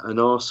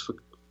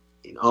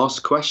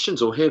ask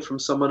questions or hear from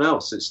someone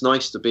else. It's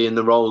nice to be in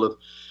the role of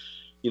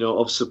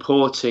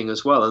supporting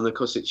as well. And of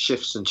course it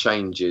shifts and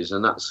changes,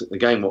 and that's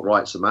again what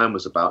Rites of Man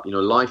was about.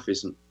 Life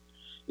isn't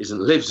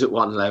lived at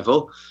one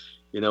level.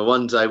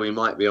 One day we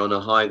might be on a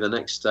high, the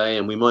next day,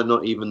 and we might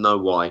not even know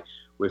why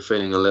we're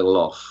feeling a little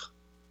off.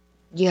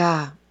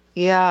 Yeah.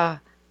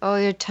 Oh,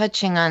 you're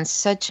touching on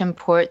such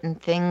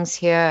important things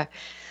here.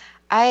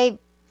 I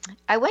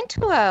went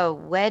to a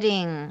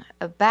wedding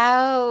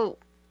about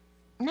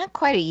not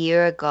quite a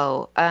year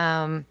ago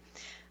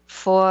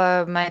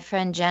for my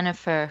friend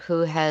Jennifer, who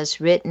has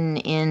written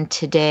in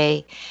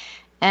today,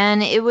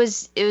 and it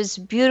was a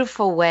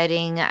beautiful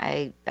wedding.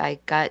 I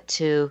got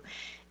to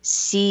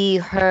see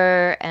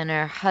her and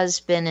her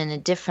husband in a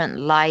different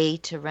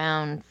light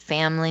around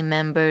family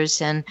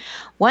members. And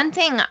one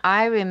thing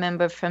I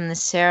remember from the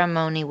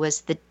ceremony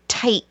was the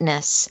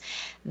tightness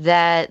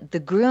that the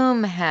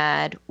groom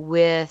had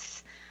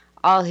with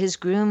all his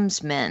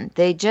groomsmen.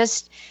 They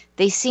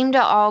seem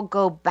to all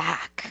go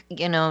back,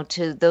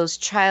 to those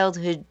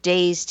childhood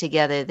days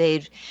together.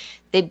 They've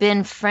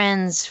been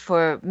friends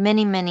for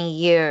many, many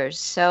years.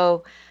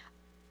 So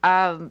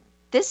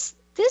this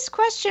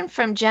question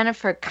from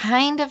Jennifer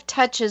kind of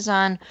touches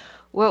on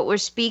what we're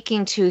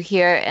speaking to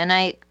here, and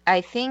I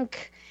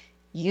think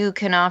you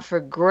can offer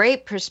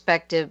great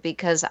perspective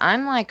because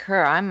I'm like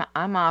her.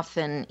 I'm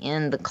often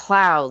in the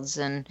clouds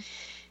and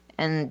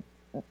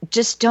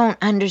just don't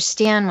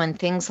understand when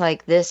things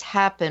like this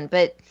happen.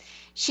 But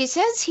she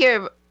says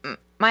here,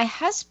 my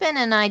husband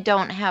and I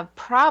don't have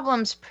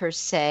problems per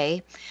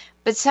se,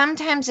 but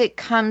sometimes it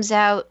comes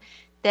out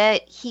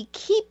that he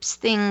keeps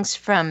things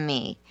from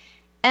me.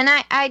 And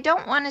I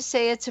don't want to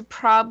say it's a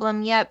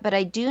problem yet, but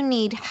I do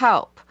need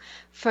help.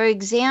 For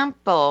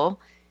example,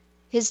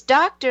 his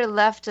doctor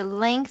left a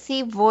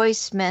lengthy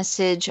voice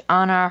message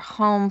on our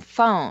home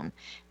phone.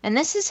 And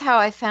this is how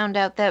I found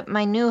out that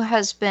my new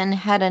husband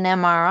had an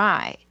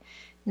MRI.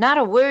 Not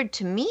a word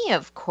to me,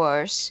 of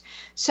course.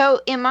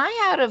 So am I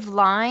out of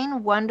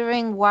line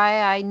wondering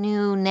why I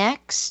knew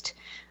next?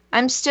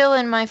 I'm still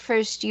in my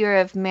first year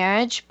of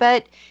marriage,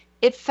 but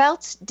it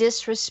felt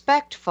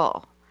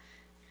disrespectful.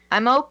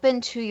 I'm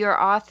open to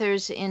your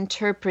author's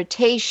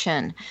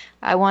interpretation.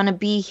 I want to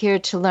be here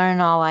to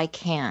learn all I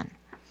can.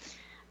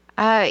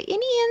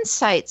 Any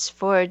insights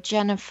for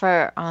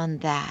Jennifer on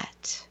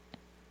that?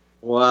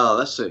 Well,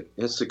 that's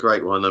a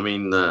great one. I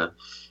mean,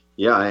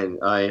 yeah,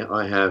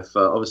 I have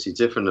obviously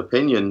different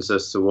opinions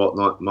as to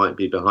what might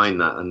be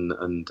behind that,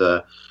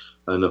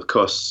 and of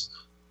course,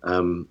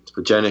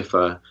 for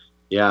Jennifer,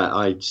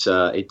 yeah,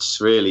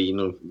 it's really,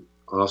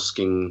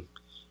 asking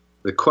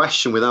the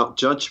question without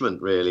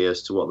judgment, really,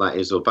 as to what that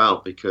is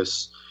about,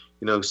 because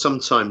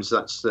sometimes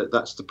that's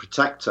the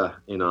protector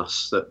in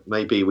us, that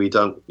maybe we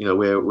don't,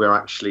 we're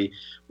actually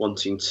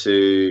wanting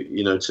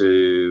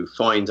to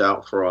find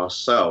out for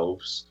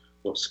ourselves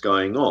what's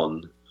going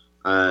on.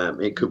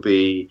 It could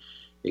be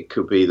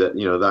that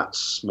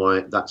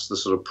that's the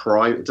sort of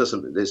private.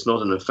 It's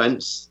not an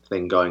offence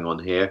thing going on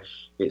here.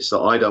 It's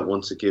that I don't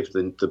want to give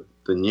the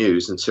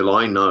news until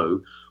I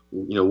know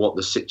what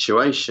the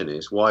situation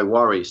is. Why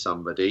worry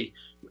somebody,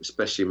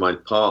 especially my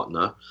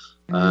partner,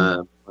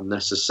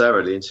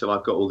 unnecessarily, until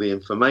I've got all the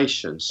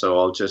information? So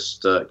I'll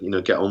just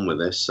get on with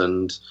this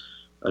and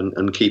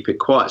keep it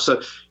quiet.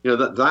 So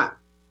that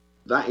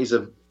is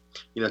a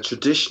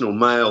traditional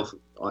male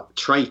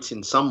trait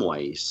in some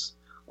ways,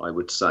 I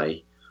would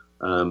say.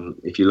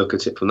 If you look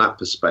at it from that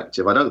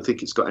perspective, I don't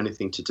think it's got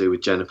anything to do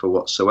with Jennifer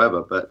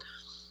whatsoever. But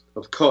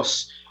of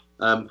course,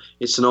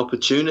 it's an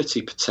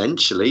opportunity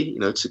potentially,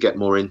 to get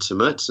more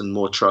intimate and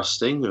more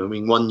trusting. I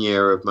mean, 1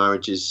 year of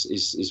marriage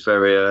is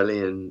very early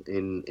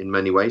in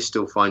many ways,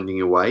 still finding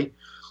your way.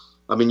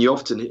 I mean,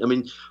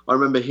 I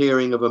remember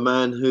hearing of a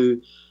man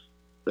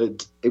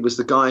it was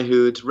the guy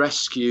who had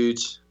rescued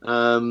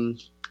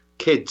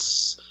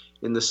kids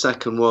in the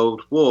Second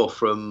World War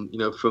from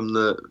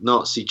the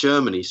Nazi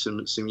Germany,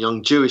 some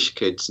young Jewish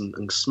kids,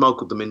 and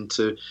smuggled them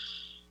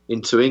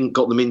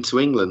got them into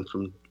England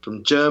from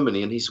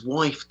Germany, and his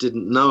wife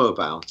didn't know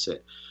about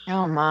it.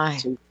 Oh my!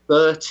 So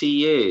 30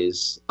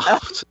 years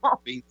after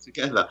being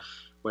together,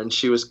 when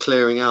she was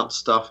clearing out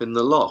stuff in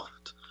the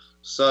loft.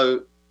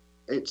 So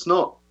it's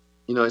not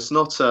an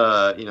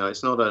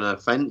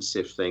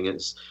offensive thing.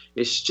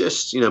 It's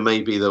just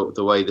maybe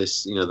the way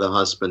this the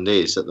husband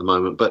is at the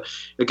moment. But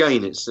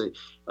again, it's an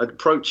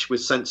approach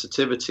with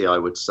sensitivity, I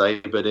would say,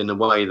 but in a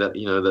way that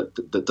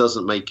that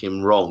doesn't make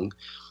him wrong.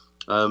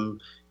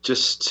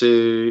 Just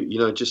to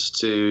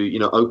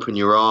open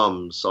your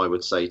arms, I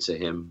would say to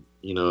him,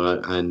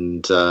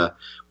 and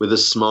with a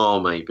smile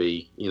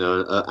maybe,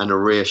 and a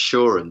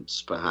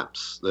reassurance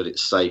perhaps that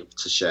it's safe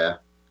to share,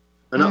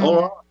 and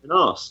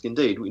ask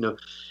indeed,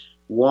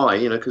 why,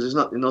 because it's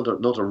not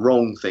a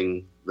wrong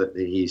thing that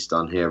he's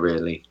done here,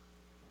 really.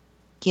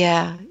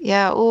 Yeah.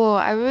 Oh,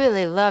 I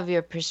really love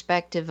your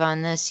perspective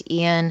on this,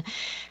 Ian.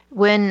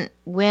 When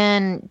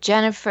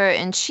Jennifer,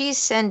 and she's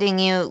sending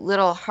you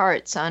little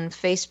hearts on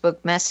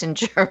Facebook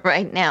Messenger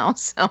right now.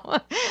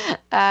 So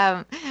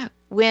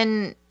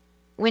when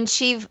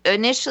she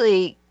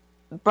initially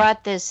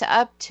brought this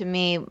up to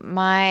me,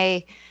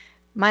 my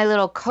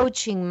little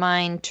coaching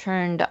mind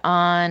turned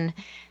on.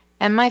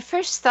 And my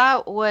first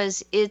thought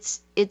was,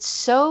 it's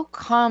so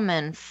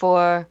common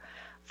for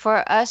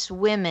us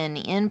women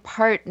in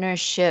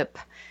partnership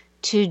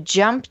to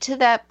jump to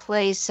that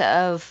place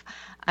of,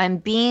 I'm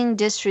being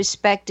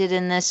disrespected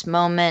in this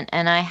moment,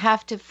 and I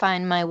have to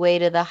find my way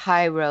to the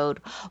high road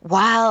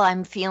while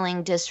I'm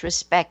feeling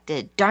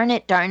disrespected. Darn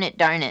it, darn it,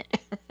 darn it.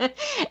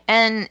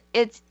 And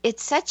it's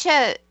such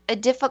a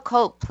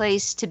difficult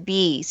place to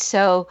be.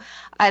 So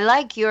I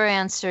like your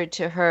answer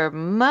to her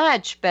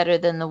much better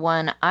than the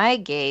one I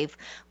gave,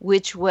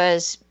 which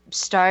was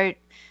start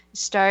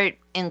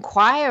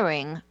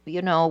inquiring,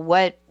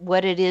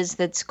 what it is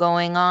that's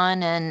going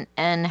on,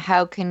 and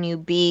how can you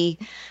be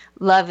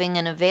loving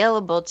and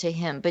available to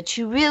him. But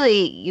you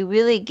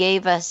really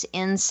gave us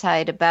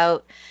insight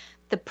about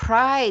the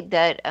pride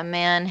that a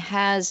man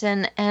has,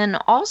 and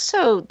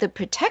also the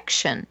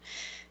protection.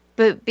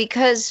 But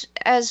because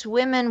as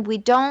women, we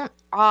don't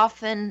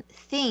often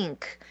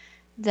think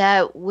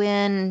that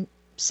when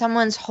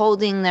someone's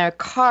holding their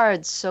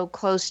cards so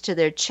close to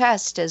their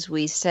chest, as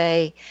we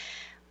say,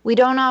 we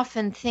don't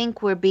often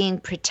think we're being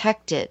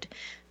protected.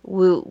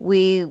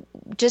 We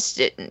just,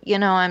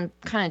 I'm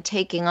kind of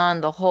taking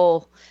on the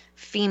whole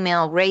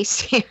female race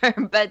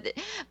here,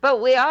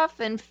 but we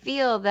often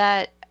feel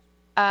that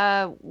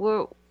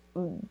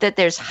that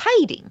there's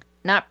hiding,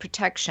 not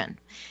protection.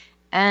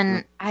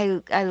 And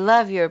I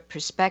love your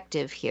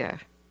perspective here.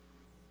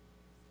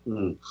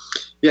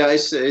 Yeah,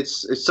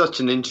 it's such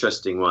an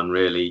interesting one,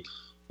 really.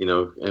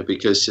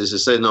 Because, as I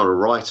said, not a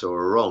right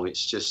or a wrong.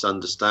 It's just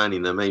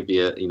understanding there may be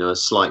a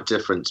slight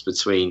difference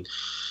between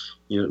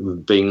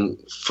being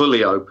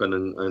fully open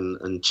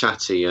and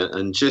chatty,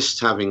 and just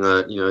having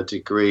a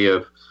degree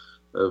of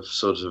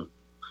sort of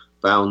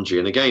boundary.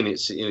 And again,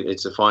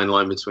 it's a fine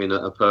line between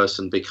a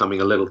person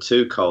becoming a little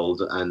too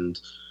cold and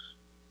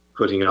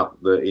putting up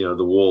the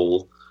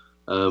wall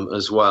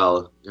as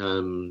well.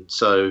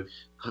 So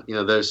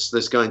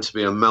there's going to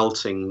be a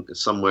melting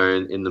somewhere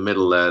in the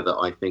middle there that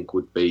I think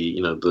would be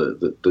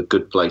the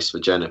good place for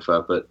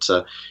Jennifer, but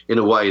in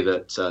a way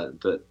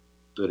that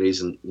but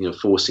isn't,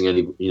 forcing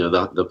any,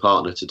 the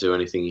partner to do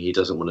anything he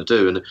doesn't want to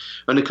do.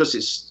 And because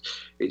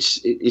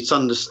it's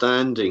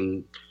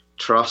understanding,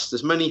 trust.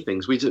 There's many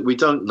things we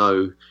don't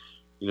know,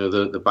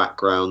 the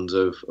background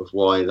of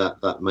why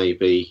that may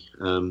be.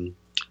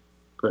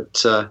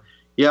 But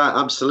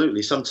yeah,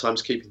 absolutely.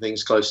 Sometimes keeping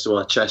things close to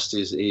our chest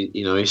is a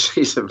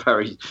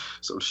very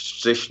sort of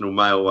traditional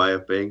male way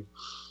of being.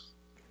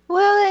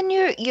 Well, and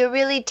you're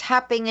really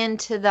tapping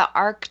into the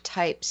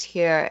archetypes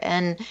here,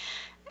 and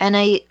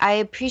I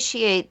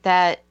appreciate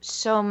that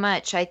so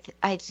much.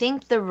 I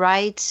think the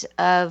rights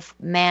of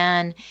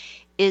man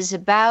is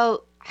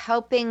about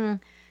helping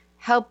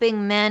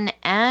men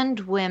and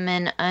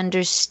women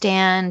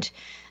understand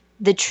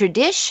the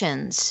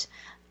traditions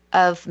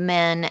of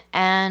men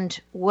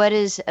and what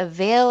is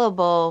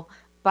available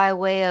by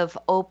way of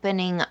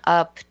opening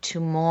up to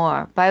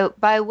more,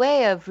 by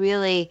way of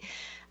really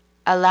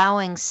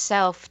allowing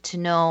self to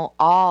know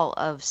all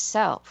of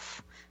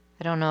self.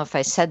 I don't know if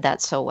I said that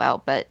so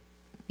well, but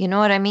you know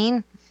what I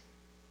mean?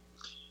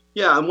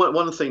 Yeah, and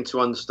one thing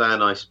to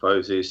understand, I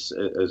suppose, is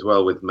as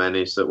well with men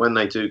is that when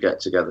they do get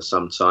together,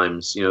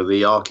 sometimes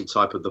the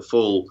archetype of the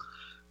fool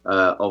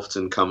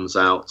often comes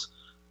out,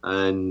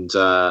 and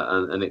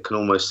it can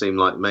almost seem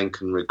like men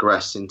can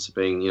regress into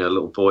being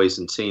little boys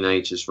and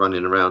teenagers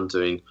running around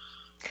doing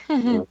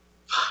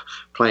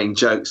playing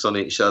jokes on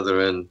each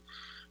other, and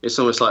it's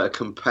almost like a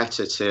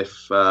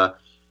competitive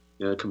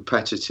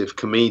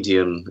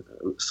comedian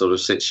sort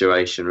of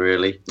situation,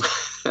 really.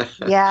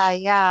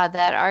 Yeah,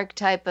 that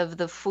archetype of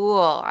the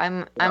fool.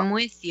 I'm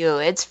with you.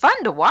 It's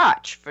fun to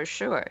watch for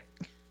sure.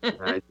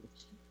 Right.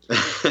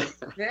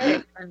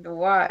 Very fun to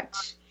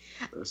watch.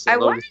 I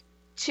wanted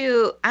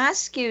to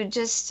ask you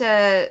just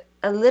a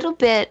little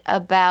bit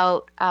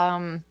about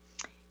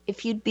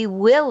if you'd be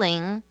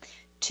willing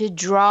to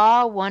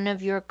draw one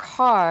of your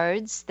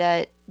cards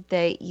that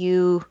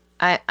you.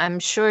 I'm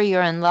sure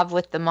you're in love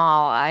with them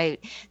all.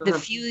 The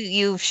few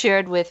you've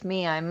shared with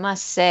me, I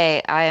must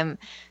say, I am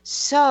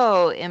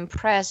so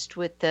impressed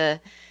with the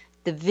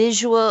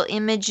visual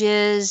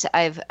images.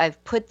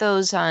 I've put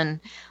those on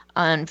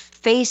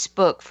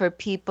Facebook for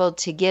people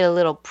to get a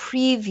little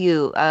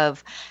preview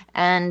of,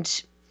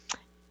 and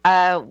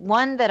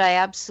one that I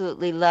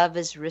absolutely love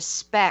is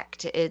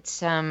respect. It's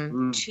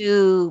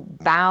two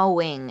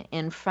bowing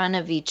in front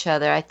of each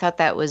other. I thought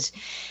that was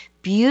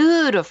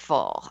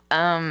beautiful.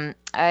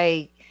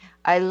 I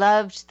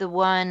loved the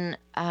one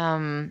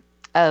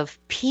of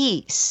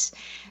peace.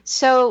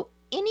 So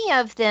any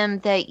of them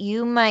that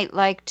you might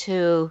like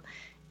to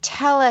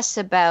tell us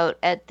about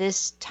at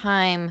this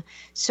time,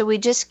 so we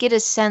just get a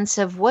sense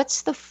of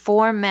what's the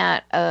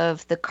format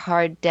of the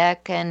card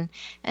deck and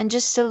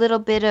just a little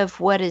bit of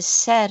what is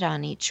said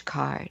on each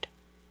card.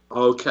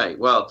 Okay,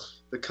 well,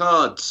 the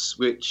cards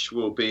which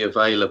will be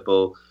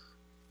available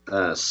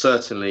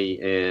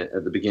certainly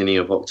at the beginning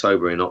of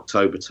October, in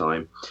October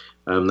time.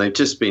 They've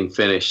just been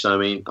finished. I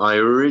mean, I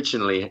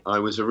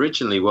was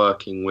originally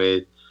working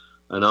with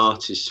an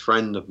artist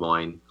friend of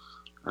mine,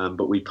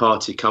 but we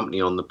parted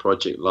company on the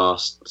project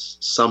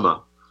last summer,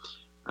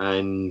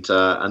 and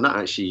that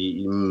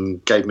actually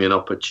gave me an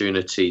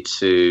opportunity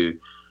to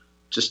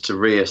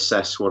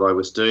reassess what I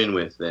was doing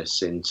with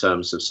this in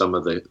terms of some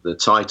of the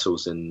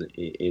titles in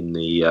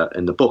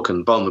the book,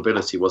 and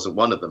vulnerability wasn't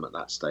one of them at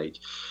that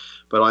stage.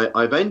 But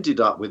I've ended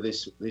up with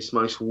this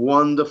most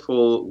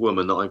wonderful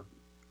woman that I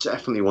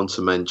definitely want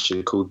to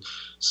mention, called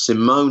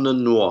Simona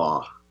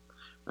Noir.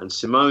 And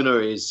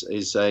Simona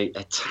is a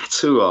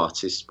tattoo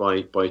artist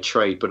by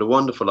trade, but a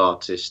wonderful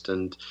artist.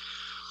 And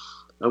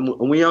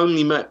we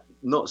only met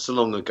not so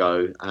long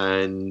ago,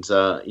 and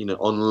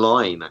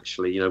online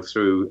actually,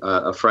 through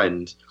a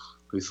friend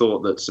who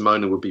thought that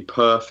Simona would be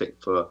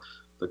perfect for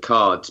the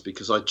cards,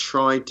 because I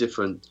tried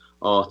different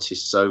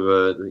artists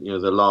over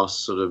the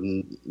last sort of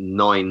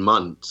 9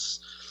 months.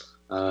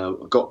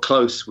 Got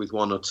close with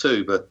one or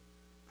two, but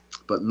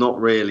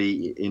not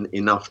really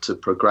enough to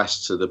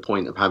progress to the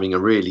point of having a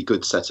really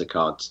good set of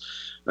cards.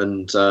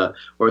 And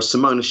whereas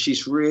Simona,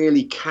 she's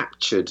really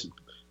captured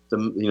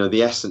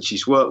the essence.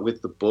 She's worked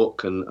with the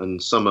book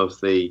and some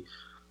of the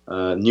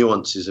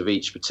nuances of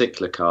each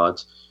particular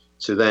card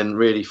to then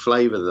really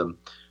flavour them.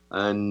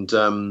 And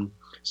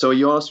so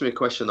you asked me a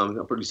question.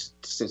 It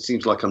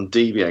seems like I'm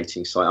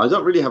deviating slightly. I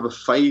don't really have a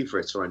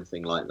favourite or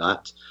anything like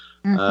that.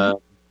 Mm-hmm.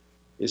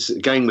 It's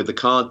again with the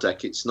card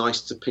deck. It's nice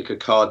to pick a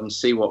card and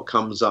see what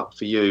comes up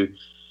for you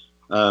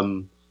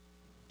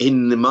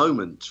in the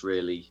moment,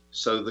 really.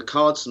 So the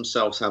cards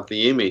themselves have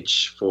the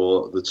image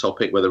for the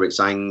topic, whether it's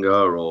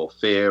anger or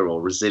fear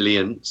or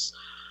resilience,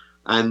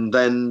 and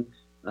then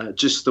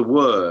just the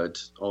word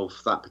of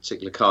that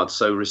particular card.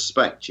 So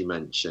respect, you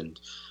mentioned.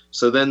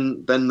 So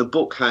then the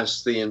book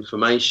has the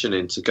information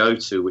in to go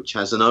to, which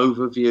has an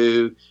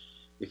overview.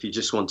 If you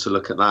just want to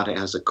look at that, it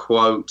has a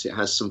quote. It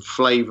has some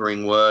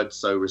flavouring words.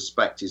 So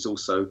respect is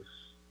also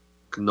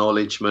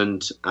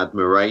acknowledgement,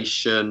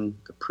 admiration,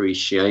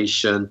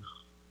 appreciation,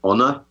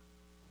 honour,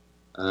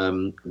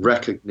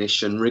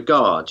 recognition,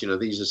 regard.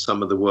 These are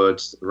some of the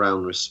words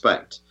around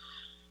respect.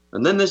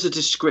 And then there's a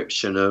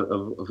description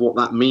of what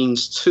that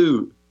means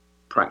to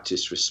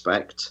practice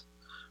respect,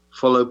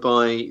 followed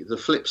by the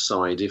flip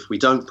side. If we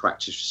don't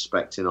practice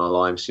respect in our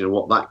lives,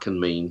 what that can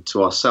mean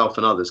to ourselves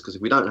and others. Because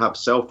if we don't have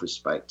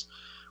self-respect,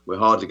 we're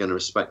hardly going to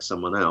respect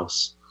someone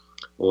else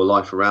or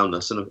life around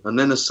us. And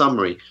then a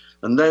summary,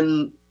 and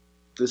then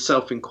the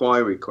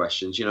self-inquiry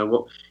questions.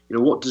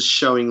 What does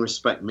showing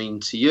respect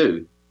mean to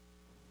you?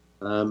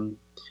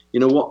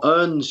 What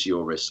earns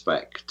your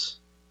respect?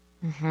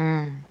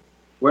 Mm-hmm.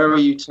 Where are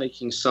you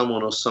taking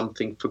someone or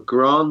something for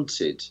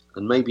granted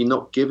and maybe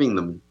not giving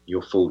them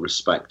your full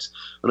respect?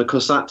 And of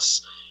course,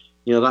 that's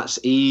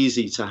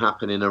easy to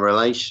happen in a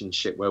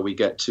relationship where we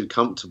get too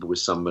comfortable with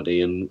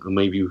somebody and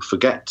maybe we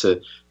forget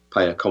to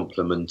pay a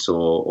compliment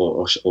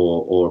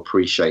or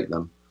appreciate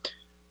them.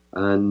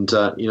 And,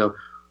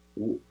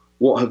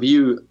 what have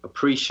you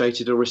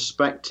appreciated or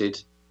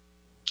respected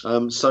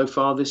so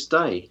far this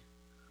day?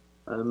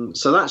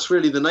 So that's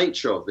really the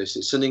nature of this.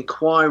 It's an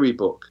inquiry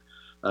book.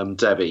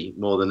 Debbie,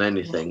 more than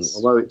anything. Yes.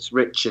 Although it's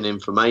rich in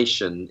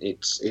information,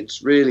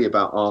 it's really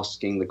about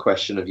asking the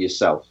question of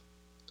yourself,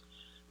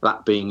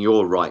 that being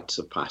your rites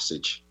of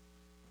passage.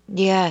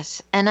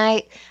 Yes, and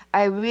I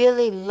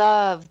really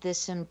love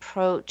this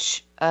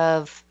approach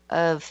of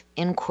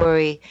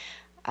inquiry.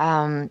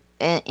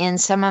 In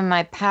some of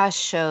my past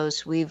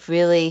shows, we've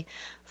really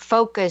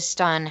focused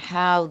on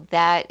how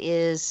that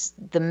is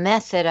the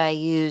method I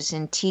use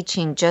in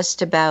teaching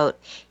just about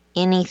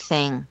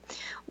anything.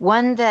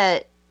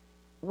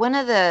 One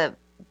of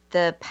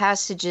the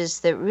passages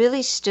that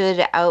really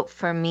stood out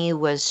for me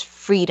was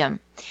freedom,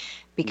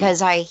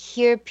 because I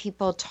hear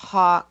people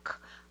talk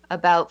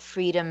about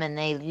freedom and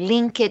they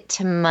link it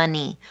to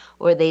money,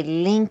 or they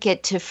link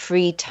it to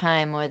free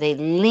time, or they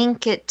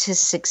link it to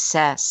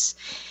success.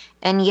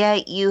 And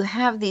yet you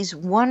have these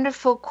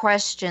wonderful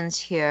questions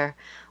here.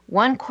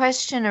 One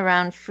question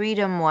around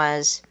freedom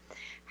was,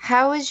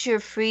 how is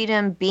your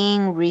freedom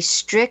being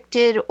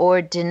restricted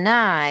or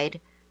denied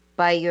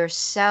by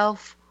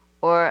yourself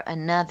or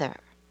another?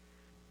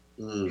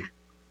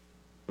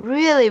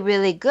 Really,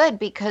 really good,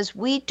 because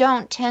we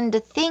don't tend to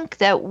think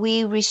that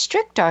we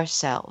restrict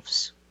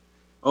ourselves.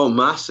 Oh,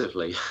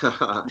 massively.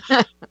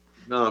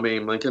 No, I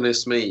mean, my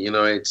goodness me,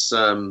 it's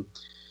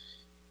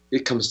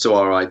it comes to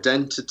our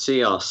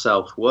identity, our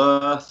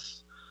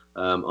self-worth,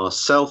 our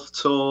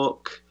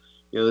self-talk.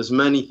 There's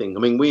many things. I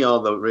mean, we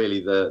are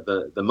really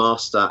the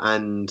master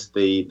and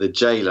the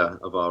jailer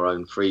of our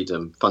own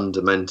freedom,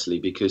 fundamentally,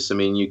 because, I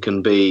mean, you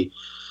can be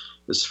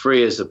as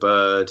free as a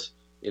bird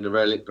in a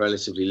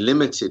relatively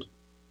limited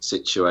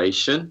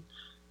situation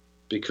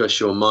because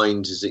your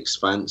mind is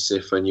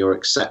expansive and you're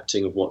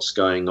accepting of what's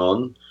going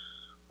on,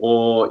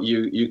 or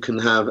you can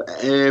have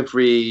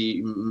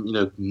every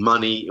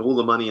money, all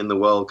the money in the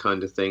world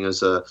kind of thing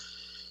as a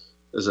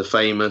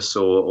famous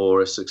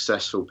or a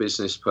successful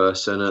business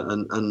person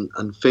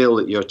and feel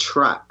that you're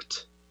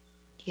trapped.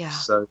 Yeah.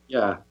 So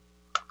yeah,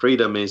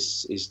 freedom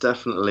is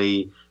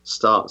definitely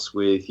starts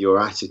with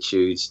your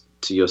attitude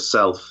to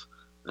yourself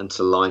and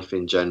to life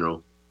in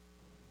general.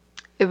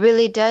 It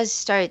really does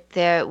start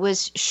there. It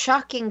was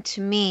shocking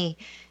to me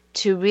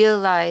to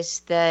realize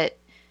that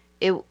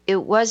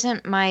it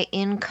wasn't my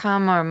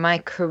income or my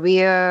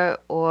career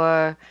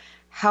or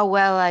how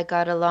well I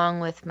got along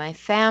with my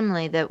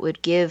family that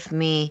would give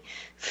me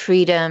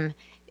freedom.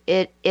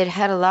 It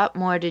had a lot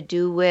more to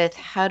do with,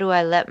 how do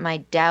I let my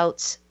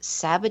doubts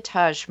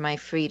sabotage my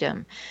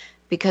freedom?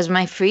 Because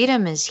my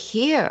freedom is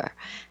here,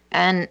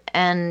 and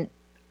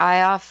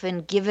I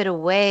often give it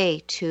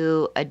away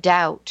to a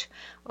doubt,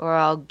 or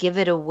I'll give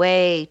it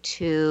away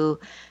to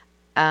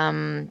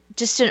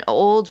just an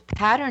old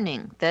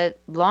patterning that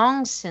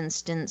long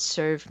since didn't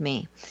serve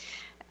me.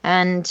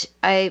 And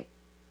I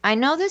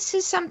know this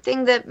is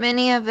something that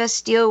many of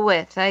us deal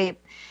with.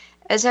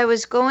 As I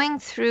was going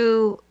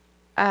through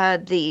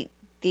the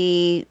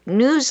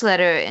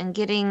newsletter and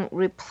getting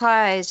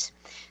replies,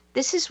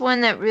 this is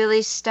one that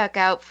really stuck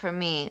out for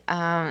me.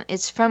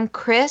 It's from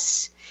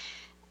Chris,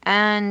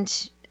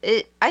 and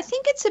I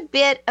think it's a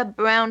bit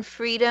around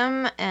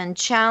freedom and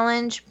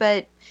challenge,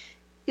 but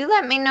you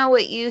let me know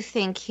what you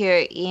think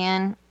here,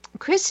 Ian.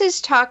 Chris is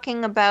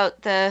talking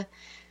about it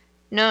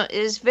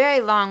is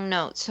very long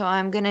note, so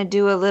I'm going to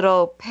do a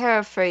little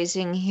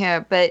paraphrasing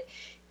here, but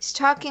he's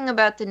talking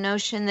about the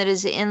notion that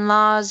his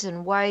in-laws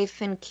and wife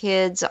and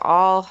kids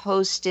all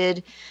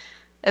hosted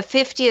a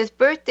 50th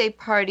birthday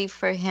party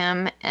for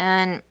him,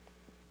 and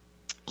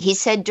he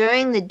said,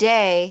 during the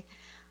day,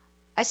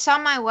 I saw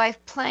my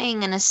wife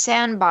playing in a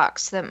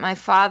sandbox that my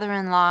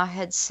father-in-law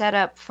had set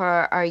up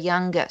for our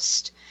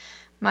youngest.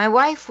 My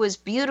wife was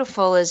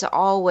beautiful as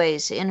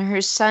always, in her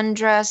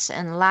sundress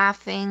and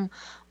laughing,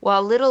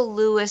 while little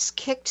Louis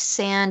kicked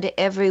sand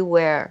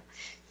everywhere.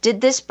 Did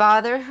this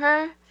bother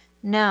her?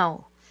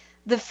 No.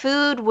 The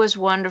food was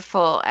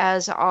wonderful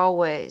as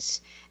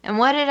always. And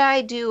what did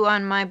I do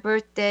on my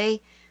birthday?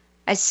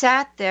 I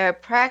sat there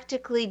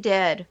practically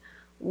dead,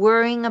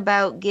 worrying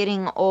about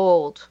getting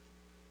old.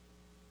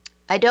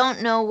 I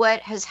don't know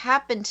what has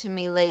happened to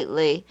me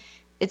lately.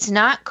 It's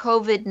not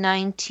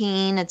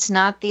COVID-19. It's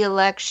not the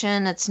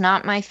election. It's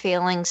not my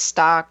failing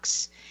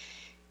stocks.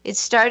 It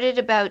started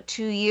about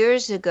 2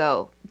 years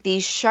ago.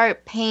 These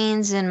sharp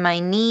pains in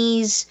my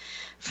knees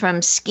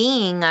from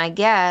skiing, I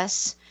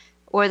guess,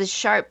 or the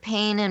sharp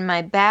pain in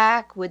my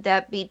back. Would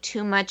that be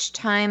too much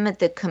time at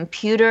the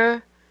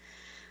computer?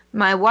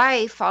 My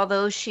wife,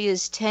 although she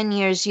is 10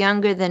 years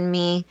younger than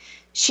me,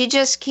 she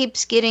just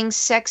keeps getting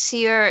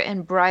sexier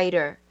and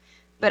brighter.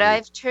 But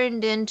I've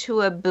turned into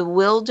a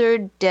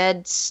bewildered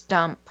dead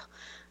stump.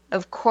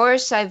 Of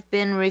course, I've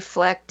been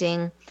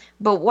reflecting,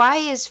 but why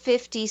is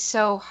 50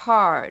 so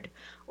hard?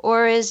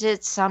 Or is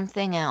it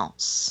something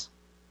else?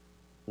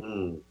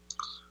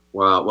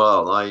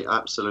 Well, I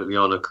absolutely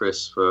honor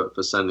Chris for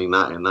sending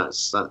that in.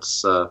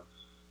 That's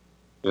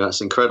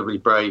incredibly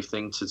brave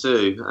thing to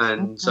do,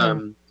 and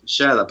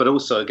share that. But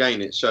also,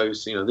 again, it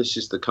shows this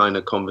is the kind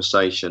of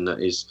conversation that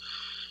is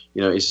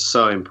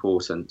so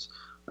important.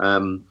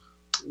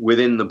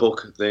 Within the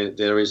book,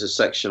 there is a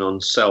section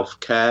on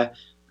self-care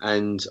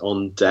and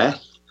on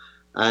death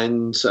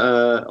and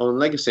on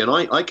legacy. And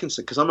I can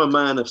say, because I'm a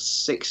man of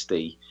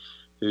 60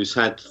 who's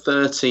had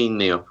 13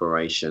 knee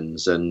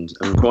operations, and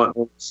quite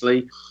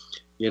honestly,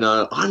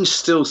 I'm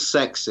still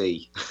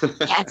sexy.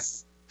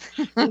 Yes.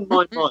 In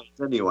my mind,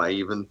 anyway,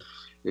 even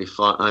if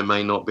I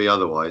may not be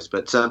otherwise.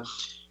 But I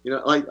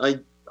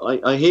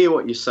hear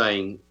what you're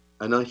saying,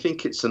 and I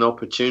think it's an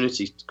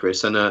opportunity,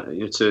 Chris, and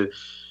to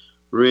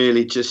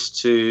really just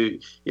to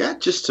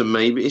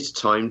maybe it's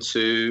time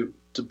to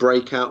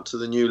break out to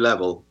the new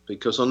level,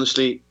 because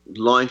honestly,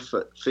 life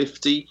at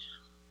 50,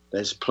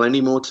 there's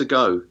plenty more to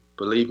go,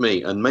 believe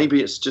me. And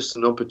maybe it's just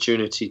an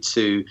opportunity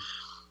to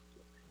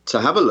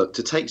have a look,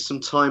 to take some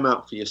time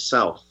out for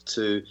yourself,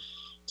 to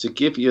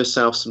give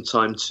yourself some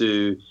time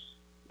to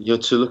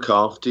look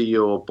after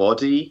your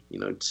body,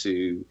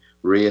 to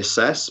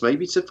reassess,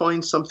 maybe to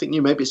find something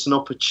new. Maybe it's an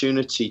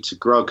opportunity to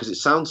grow, because it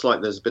sounds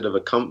like there's a bit of a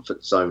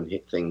comfort zone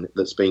thing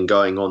that's been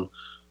going on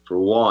for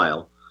a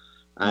while.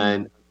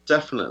 And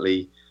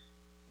definitely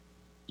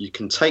you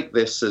can take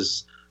this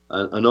as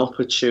an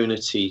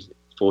opportunity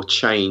for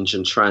change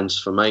and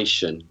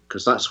transformation,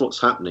 because that's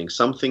what's happening.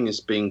 Something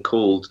is being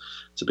called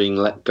to being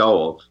let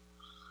go of.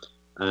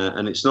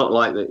 And it's not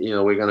like that,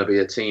 we're going to be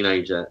a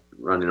teenager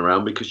running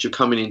around, because you're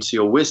coming into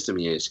your wisdom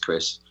years,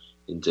 Chris,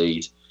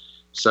 indeed.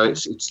 So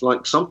it's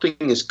like something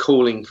is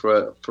calling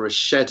for a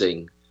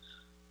shedding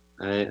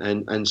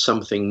and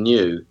something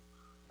new.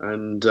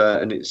 And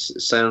it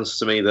sounds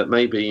to me that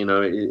maybe,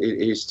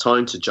 it is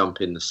time to jump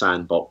in the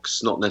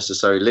sandbox, not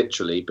necessarily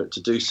literally, but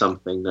to do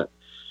something that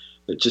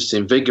just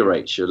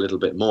invigorates you a little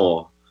bit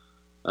more.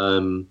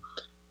 And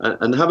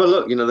have a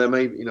look, there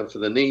may, for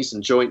the knees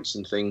and joints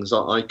and things,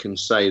 I can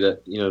say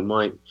that,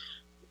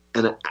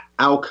 an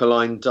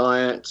alkaline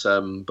diet,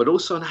 but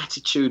also an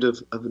attitude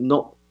of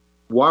not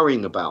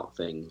worrying about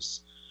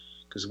things,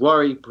 because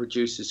worry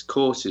produces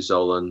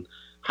cortisol and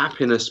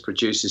happiness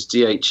produces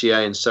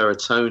DHEA and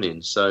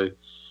serotonin. So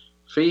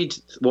feed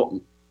what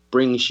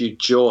brings you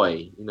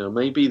joy.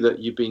 Maybe that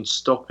you've been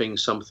stopping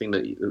something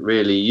that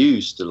really you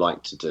used to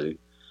like to do.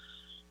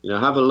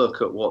 Have a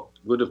look at what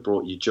would have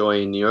brought you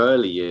joy in your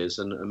early years,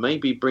 and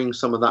maybe bring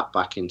some of that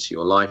back into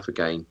your life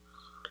again.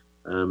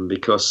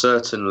 Because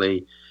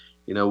certainly,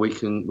 we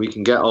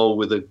can get old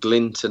with a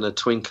glint and a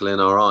twinkle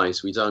in our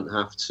eyes. We don't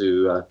have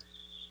to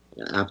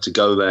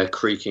go there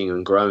creaking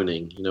and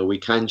groaning. We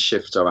can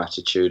shift our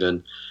attitude,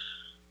 and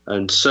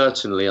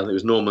certainly, I think it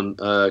was Norman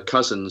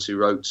Cousins who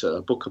wrote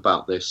a book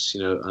about this.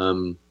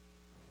 I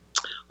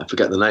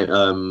forget the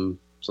name.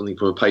 Something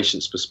from a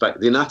patient's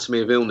perspective, The Anatomy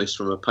of Illness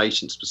from a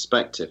Patient's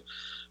Perspective.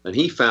 And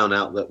he found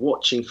out that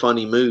watching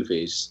funny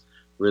movies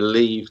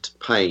relieved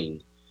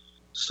pain.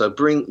 So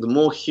the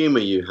more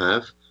humor you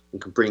have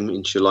and can bring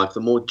into your life,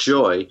 the more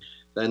joy,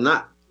 then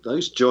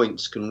those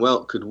joints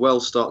could well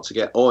start to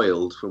get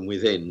oiled from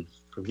within,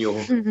 from your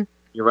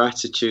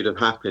attitude of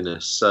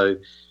happiness. So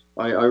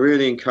I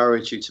really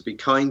encourage you to be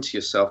kind to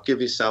yourself, give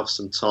yourself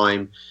some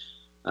time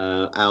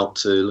out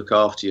to look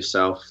after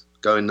yourself,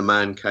 go in the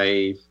man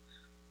cave,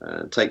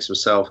 take some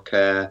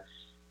self-care,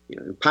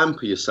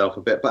 pamper yourself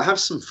a bit, but have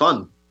some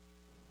fun.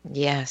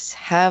 Yes,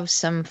 have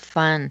some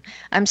fun.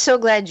 I'm so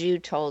glad you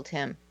told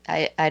him.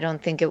 I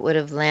don't think it would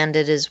have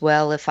landed as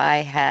well if I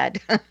had.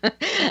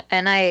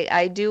 And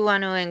I do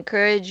want to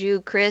encourage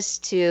you, Chris,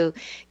 to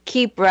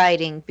keep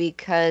writing,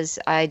 because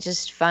I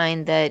just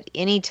find that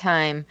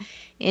anytime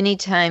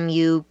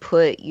you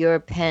put your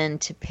pen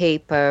to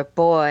paper,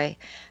 boy,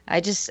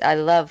 I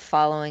love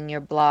following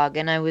your blog,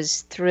 and I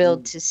was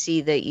thrilled to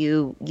see that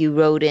you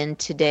wrote in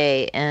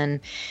today and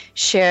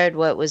shared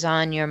what was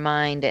on your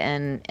mind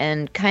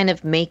and kind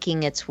of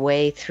making its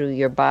way through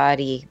your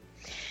body.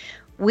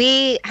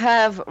 We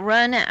have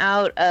run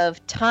out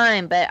of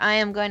time, but I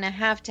am going to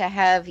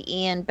have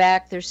Ian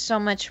back. There's so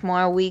much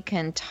more we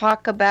can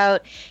talk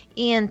about.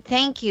 Ian,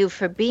 thank you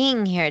for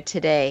being here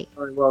today.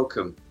 You're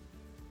welcome.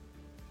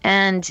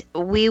 And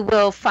we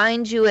will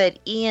find you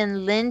at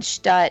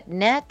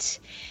ianlynch.net.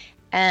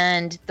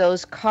 And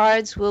those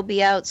cards will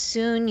be out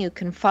soon. You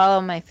can follow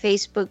my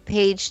Facebook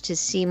page to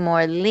see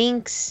more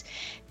links.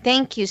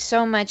 Thank you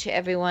so much,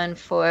 everyone,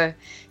 for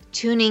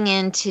tuning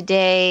in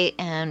today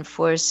and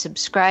for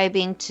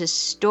subscribing to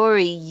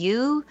Story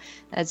U.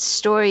 That's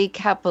Story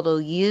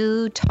capital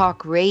U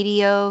Talk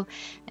Radio.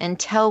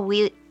 Until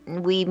we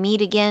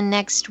meet again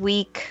next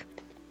week.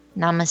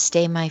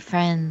 Namaste, my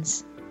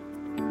friends.